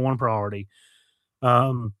be a number 1 priority.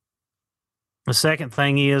 The second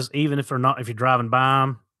thing is, even if you're driving by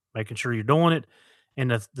them, making sure you're doing it.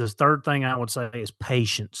 And the third thing I would say is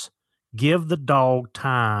patience. Give the dog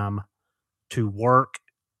time to work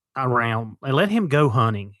around and let him go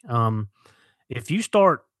hunting. If you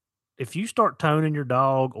start toning your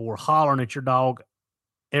dog or hollering at your dog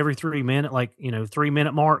every 3 minute,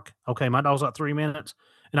 3-minute mark. Okay, my dog's got 3 minutes,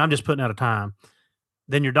 and I'm just putting out a time.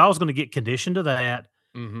 Then your dog's going to get conditioned to that.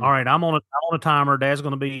 Mhm. All right, I'm on a timer. Dad's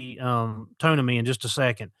going to be toning me in just a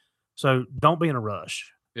second. So don't be in a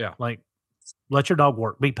rush. Yeah, Let your dog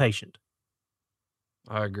work. Be patient.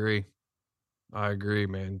 I agree,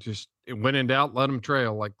 man. Just when in doubt, let them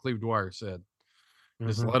trail, like Cleve Dwyer said.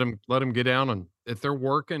 Just Mhm. let them get down, and if they're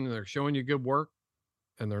working and they're showing you good work,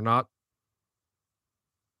 and they're not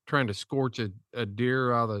trying to scorch a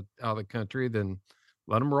deer out of the country, then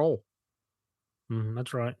let them roll.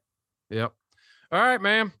 That's right. Yep. All right,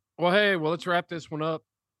 man. Well, hey, let's wrap this one up.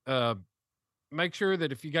 Make sure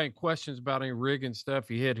that if you got any questions about any rigging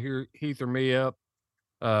stuff, you hit Heath or me up.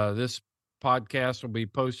 This podcast will be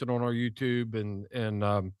posted on our YouTube and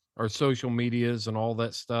our social medias and all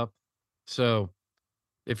that stuff. So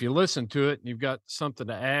if you listen to it and you've got something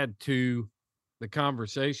to add to the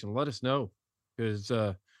conversation, let us know, because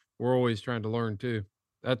we're always trying to learn too.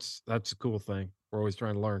 That's a cool thing. We're always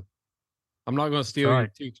trying to learn. I'm not going to steal your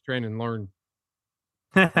right. teach, train, and learn.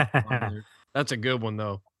 That's a good one,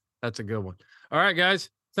 though. That's a good one. All right, guys.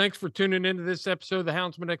 Thanks for tuning into this episode of the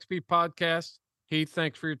Houndsman XP podcast. Heath,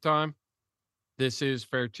 thanks for your time. This is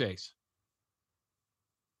Fair Chase.